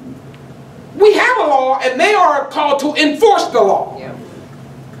law. We have a law, and they are called to enforce the law. Yeah.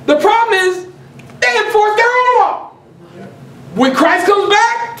 The problem is, they enforce their own law. When Christ comes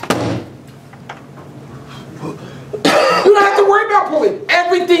back, you don't have to worry about police.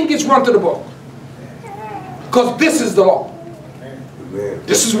 Everything gets run to the book. Because this is the law. Amen.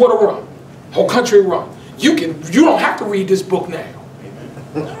 This is what it run. Whole country run. You don't have to read this book now.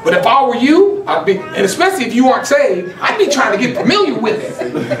 But if I were you, I'd be, and especially if you aren't saved, I'd be trying to get familiar with it.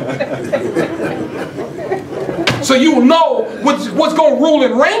 So you'll know what's going to rule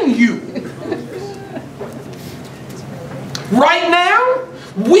and reign you. Right now,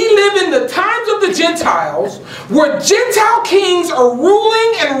 we live in the times of the Gentiles, where Gentile kings are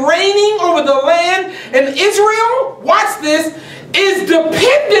ruling and reigning over the land, and Israel, watch this, is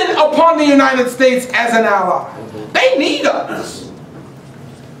dependent upon the United States as an ally. They need us.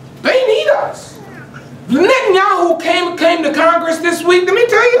 They need us. Netanyahu came to Congress this week. Let me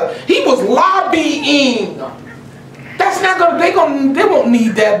tell you, he was lobbying. That's not gonna. They won't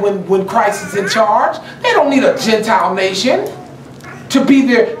need that when Christ is in charge. They don't need a Gentile nation to be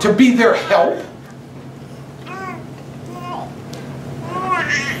their help.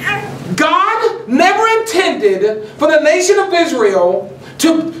 God never intended for the nation of Israel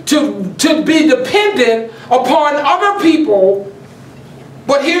to be dependent upon other people.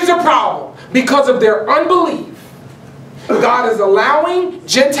 But here's the problem. Because of their unbelief, God is allowing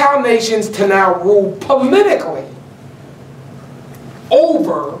Gentile nations to now rule politically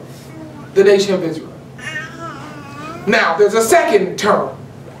over the nation of Israel. Now, there's a second term.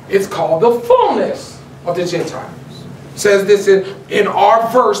 It's called the fullness of the Gentiles. It says this in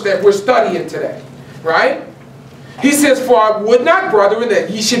our verse that we're studying today. Right? He says, for I would not, brethren,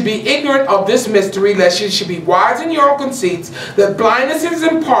 that ye should be ignorant of this mystery, lest ye should be wise in your own conceits, that blindness is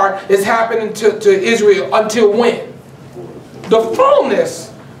in part is happening to Israel until when? The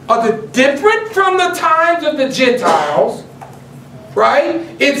fullness of the different from the times of the Gentiles, right?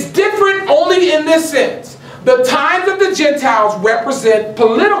 It's different only in this sense. The times of the Gentiles represent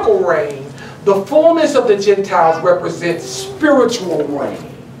political reign. The fullness of the Gentiles represents spiritual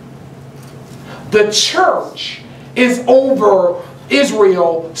reign. The church is over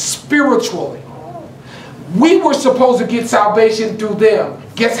Israel spiritually. We were supposed to get salvation through them.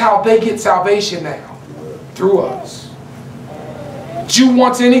 Guess how they get salvation now? Through us. Jew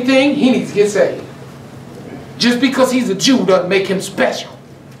wants anything, he needs to get saved. Just because he's a Jew doesn't make him special.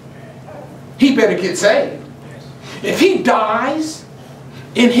 He better get saved. If he dies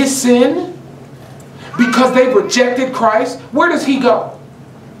in his sin because they rejected Christ, where does he go?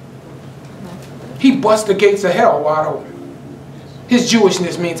 He busts the gates of hell wide open. his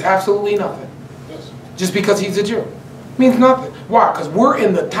Jewishness means absolutely nothing. Just because he's a Jew. Means nothing. Why? Because we're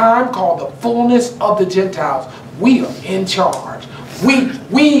in the time called the fullness of the Gentiles. We are in charge. We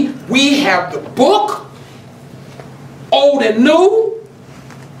have the book, old and new.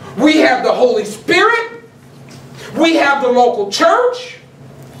 We have the Holy Spirit. We have the local church.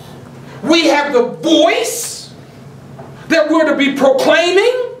 We have the voice that we're to be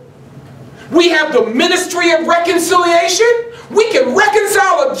proclaiming. We have the ministry of reconciliation. We can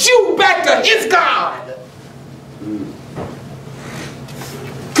reconcile a Jew back to his God.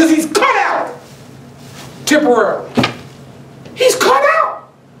 Because he's cut out temporarily. He's cut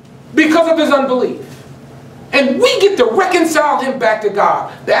out because of his unbelief. And we get to reconcile him back to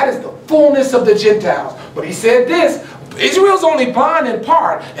God. That is the fullness of the Gentiles. But he said this, Israel's only blind in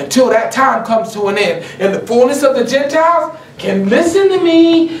part until that time comes to an end. And the fullness of the Gentiles can, listen to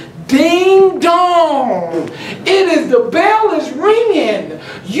me, ding dong. It is, the bell is ringing.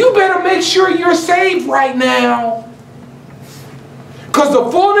 You better make sure you're saved right now. Because the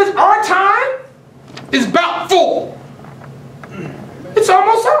fullness, our time is about full. It's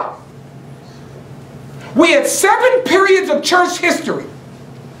almost up. We had 7 periods of church history.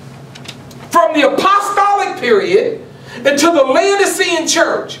 From the apostolic period until the Laodicean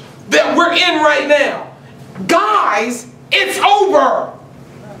church that we're in right now. Guys, it's over.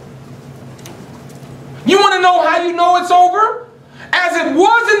 You want to know how you know it's over? As it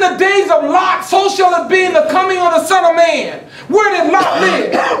was in the days of Lot, so shall it be in the coming of the Son of Man. Where did Lot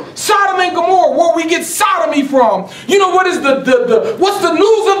live? Sodom and Gomorrah, where we get sodomy from. You know what is what's the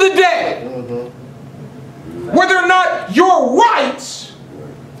news of the day? Whether or not your rights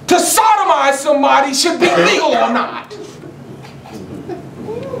to sodomize somebody should be legal or not.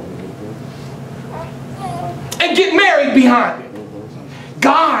 And get married behind it.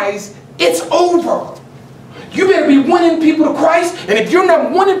 Guys, it's over. You better be winning people to Christ, and if you're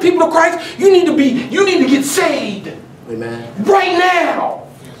not winning people to Christ, you need to get saved. Amen. Right now.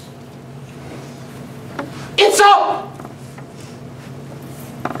 It's up.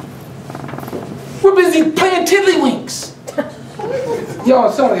 We're busy playing tiddlywinks. Y'all,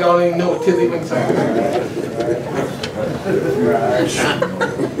 some of y'all don't even know what tiddlywinks are.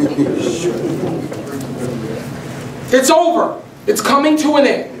 It's over. It's coming to an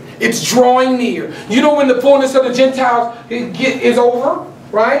end. It's drawing near. You know when the fullness of the Gentiles is over,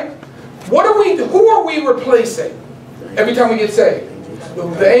 right? Who are we replacing every time we get saved?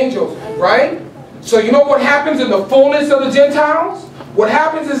 The angels, right? So you know what happens in the fullness of the Gentiles? What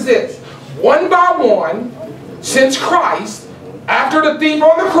happens is this. One by one, since Christ, after the thief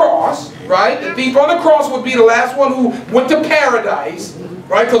on the cross, right? The thief on the cross would be the last one who went to paradise,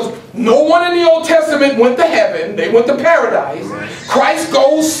 right? Because no one in the Old Testament went to heaven. They went to paradise. Christ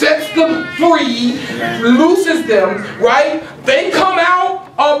goes, sets them free, looses them, right? They come out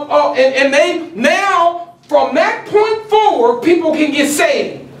and they now, from that point forward, people can get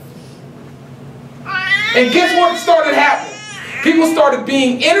saved. And guess what started happening? People started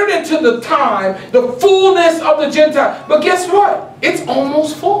being entered into the time, the fullness of the Gentile. But guess what? It's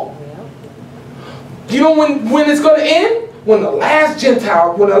almost full. You know when it's going to end? When the last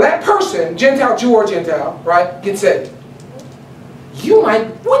Gentile, when the last person, Gentile, Jew or Gentile, right, gets saved.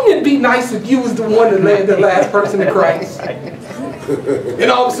 Wouldn't it be nice if you was the one that led the last person to Christ? And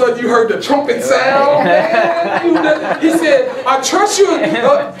all of a sudden you heard the trumpet sound. Man. He said, I trust you,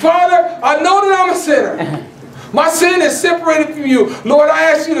 Father, I know that I'm a sinner. My sin is separated from you. Lord,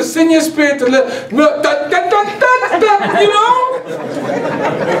 I ask you to send your spirit to live. You know?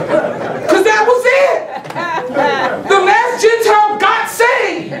 Because that was it. The last Gentile got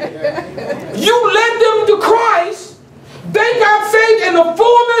saved. You led them to Christ. They got saved in the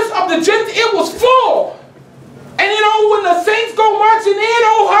fullness of the Gentile. It was full. And you know, when the saints go marching in,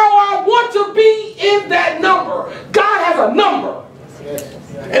 oh, how I want to be in that number. God has a number.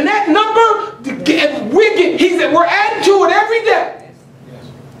 And that number, he said, we're adding to it every day.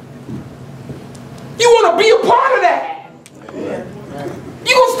 You want to be a part of that.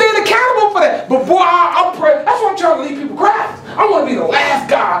 You're going to stand accountable for that. But boy, I'll pray. That's why I'm trying to lead people to Christ. I want to be the last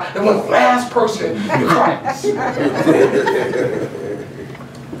guy and one of the last person to Christ. And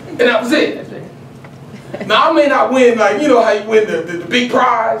that was it. Now, I may not win, like, you know how you win the big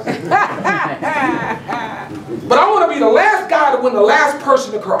prize. But I want to be the last guy to win the last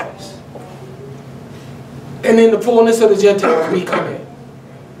person to Christ. And in the fullness of the Gentiles, we come in.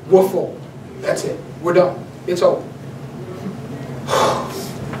 We're full. That's it. We're done. It's over.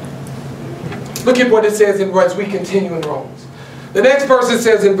 Look at what it says as we continue in Romans. The next verse it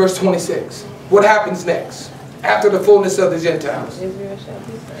says in verse 26. What happens next? after the fullness of the Gentiles. Israel shall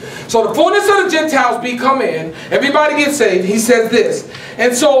be saved. So the fullness of the Gentiles be come in, everybody gets saved. He says this,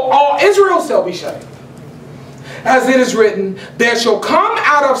 and so all Israel shall be saved. As it is written, there shall come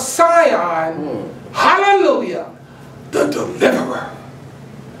out of Zion, hallelujah, the deliverer.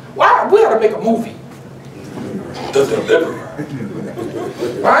 Wow, we ought to make a movie. The deliverer.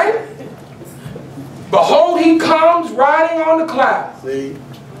 Right? Behold, he comes riding on the clouds,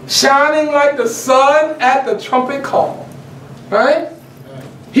 shining like the sun at the trumpet call. Right?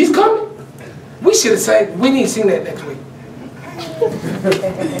 He's coming. We should have said, we need to sing that next week.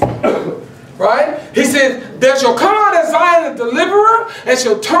 Right? He says, there shall come out of Zion a deliverer, and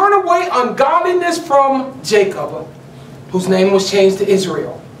shall turn away ungodliness from Jacob, whose name was changed to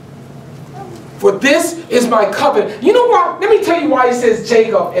Israel. For this is my covenant. You know why? Let me tell you why he says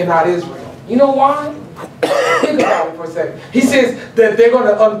Jacob and not Israel. You know why? Think about it for a second. He says that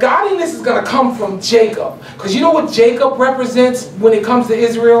ungodliness is going to come from Jacob. Because you know what Jacob represents when it comes to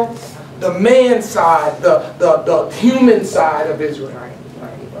Israel? The man side, the human side of Israel. Right.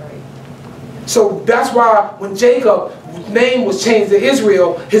 So that's why when Jacob's name was changed to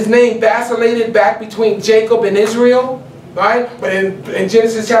Israel, his name vacillated back between Jacob and Israel. Right? But in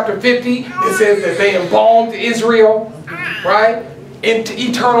Genesis chapter 50, it says that they embalmed Israel. Right? Into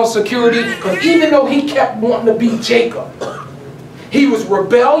eternal security, because even though he kept wanting to be Jacob, he was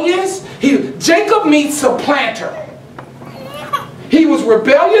rebellious. Jacob meets supplanter. He was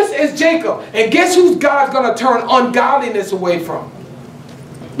rebellious as Jacob, and guess who God's going to turn ungodliness away from?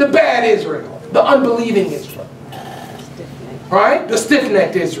 The bad Israel, the unbelieving Israel, right? The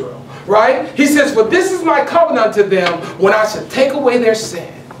stiff-necked Israel, right? He says, "For this is my covenant unto them, when I shall take away their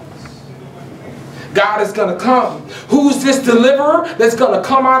sin." God is going to come. Who's this deliverer that's going to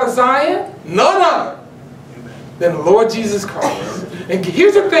come out of Zion? None other than the Lord Jesus Christ. And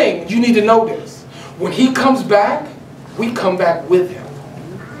here's the thing, you need to know this. When he comes back, we come back with him.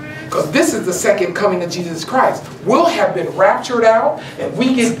 Because this is the second coming of Jesus Christ. We'll have been raptured out, and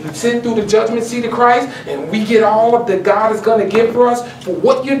we get sent through the judgment seat of Christ, and we get all of that God is going to give for us for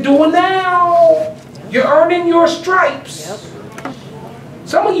what you're doing now. You're earning your stripes.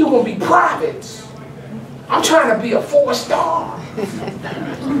 Some of you are going to be privates. I'm trying to be a 4-star.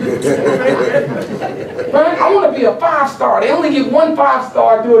 Right? I want to be a 5-star. They only get one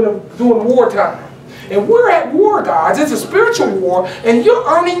 5-star during wartime. And we're at war, guys. It's a spiritual war, and you're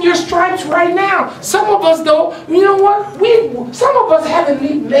earning your stripes right now. Some of us, though, you know what? Some of us haven't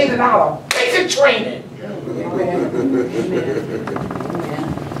even made it out of basic training.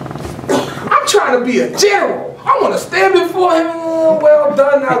 I'm trying to be a general. I want to stand before him. Well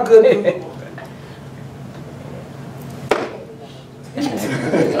done, now good.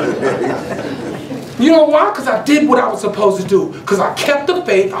 You know why? Because I did what I was supposed to do. Because I kept the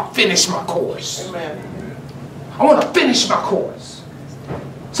faith. I finished my course. Amen. I want to finish my course.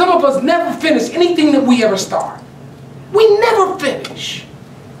 Some of us never finish anything that we ever start. We never finish.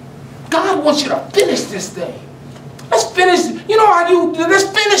 God wants you to finish this thing. Let's finish. You know how let's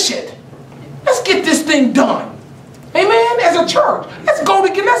finish it. Let's get this thing done. Amen? As a church. Let's go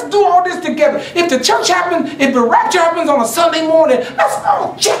together. Let's do all this together. If the church happens, if the rapture happens on a Sunday morning, let's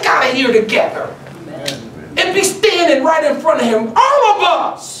all check out of here together. Amen. And be standing right in front of him. All of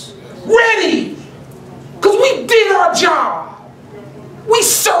us. Ready. Because we did our job. We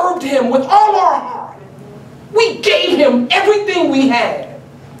served him with all our heart. We gave him everything we had.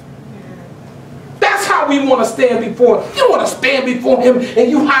 That's how we want to stand before him. You don't want to stand before him and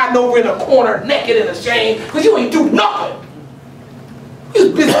you hiding over in a corner naked and ashamed because you ain't do nothing.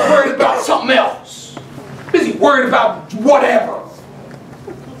 You're busy worried about something else. Busy worried about whatever.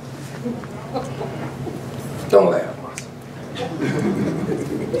 Don't laugh, Martha.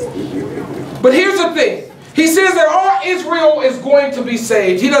 But here's the thing. He says that all Israel is going to be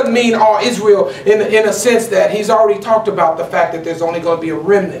saved. He doesn't mean all Israel in a sense that he's already talked about the fact that there's only going to be a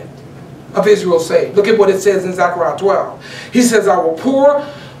remnant of Israel saved. Look at what it says in Zechariah 12. He says, I will pour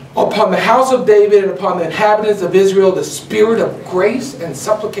upon the house of David and upon the inhabitants of Israel the spirit of grace and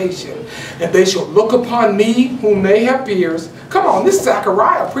supplication. And they shall look upon me whom they have pierced. Come on, this is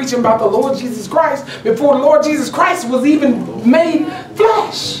Zechariah preaching about the Lord Jesus Christ before the Lord Jesus Christ was even made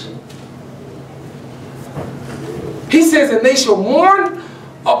flesh. He says, and they shall mourn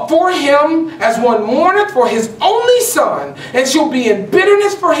for him as one mourneth for his only son, and shall be in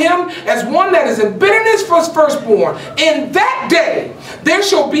bitterness for him as one that is in bitterness for his firstborn. In that day there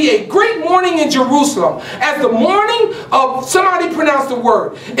shall be a great mourning in Jerusalem, as the mourning of, somebody pronounce the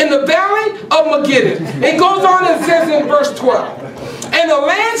word, in the valley of Megiddo. It goes on and says in verse 12, And the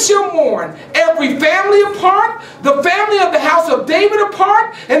land shall mourn, every family apart, the family of the house of David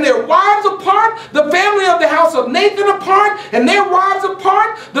apart, and their wives apart, the family of the house of Nathan apart, and their wives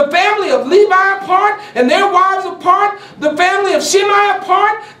apart, the family of Levi apart, and their wives apart, the family of Shimei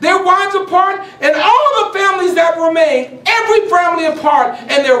apart, their wives apart, and all the families that remain, every family apart,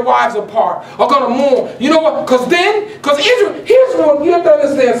 and their wives apart, are going to mourn. You know what? Because Israel, here's what you have to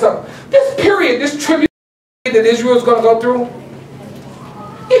understand something. This period, this tribulation that Israel is going to go through,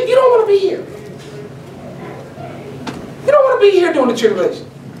 you don't want to be here. You don't want to be here during the tribulation.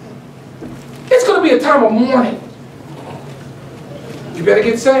 It's going to be a time of mourning. You better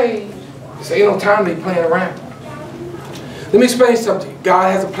get saved. This ain't no time to be playing around. Let me explain something.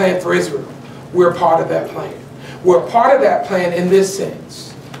 God has a plan for Israel. We're a part of that plan. We're a part of that plan in this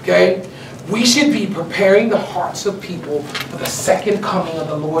sense. Okay? We should be preparing the hearts of people for the second coming of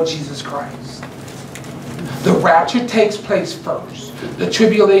the Lord Jesus Christ. The rapture takes place first. The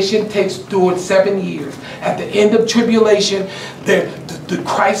tribulation takes during 7 years. At the end of tribulation, the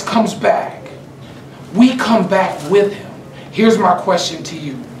Christ comes back. We come back with him. Here's my question to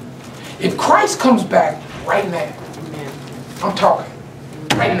you. If Christ comes back right now, amen. I'm talking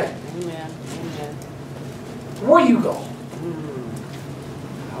right now, amen. Amen. Where you going?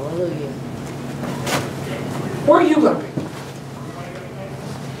 Hallelujah. Where are you going to be?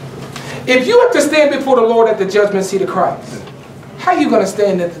 If you have to stand before the Lord at the judgment seat of Christ, how are you going to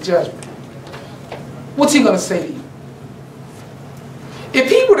stand at the judgment? What's he going to say to you? If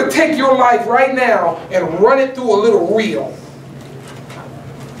he were to take your life right now and run it through a little reel,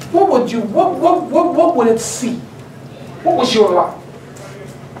 what would it see? What was your life?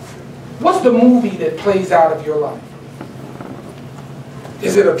 What's the movie that plays out of your life?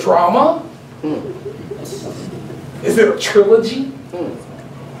 Is it a drama? Is it a trilogy?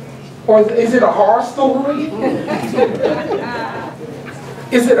 Or is it a horror story?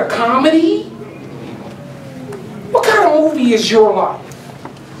 Is it a comedy? What kind of movie is your life?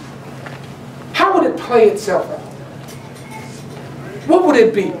 How would it play itself out? What would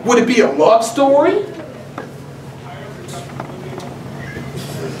it be? Would it be a love story?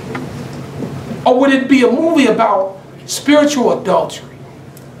 Or would it be a movie about spiritual adultery?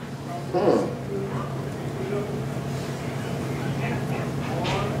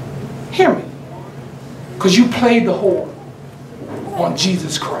 Hear me. Because you played the whore on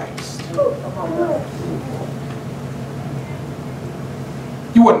Jesus Christ.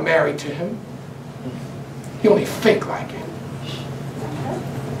 You weren't married to him. You only fake like it.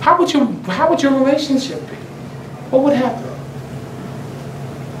 How would your relationship be? What would happen?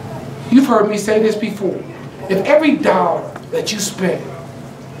 You've heard me say this before. If every dollar that you spend,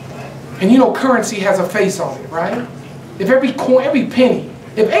 and you know currency has a face on it, right? If every coin, every penny,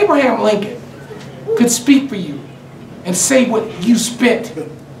 if Abraham Lincoln could speak for you and say what you spent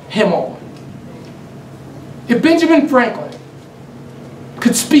him on, if Benjamin Franklin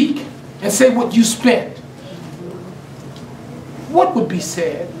could speak and say what you spent, what would be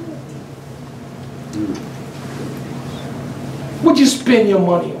said? What'd you spend your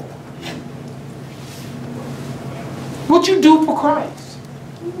money on? What'd you do for Christ?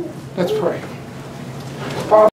 Let's pray.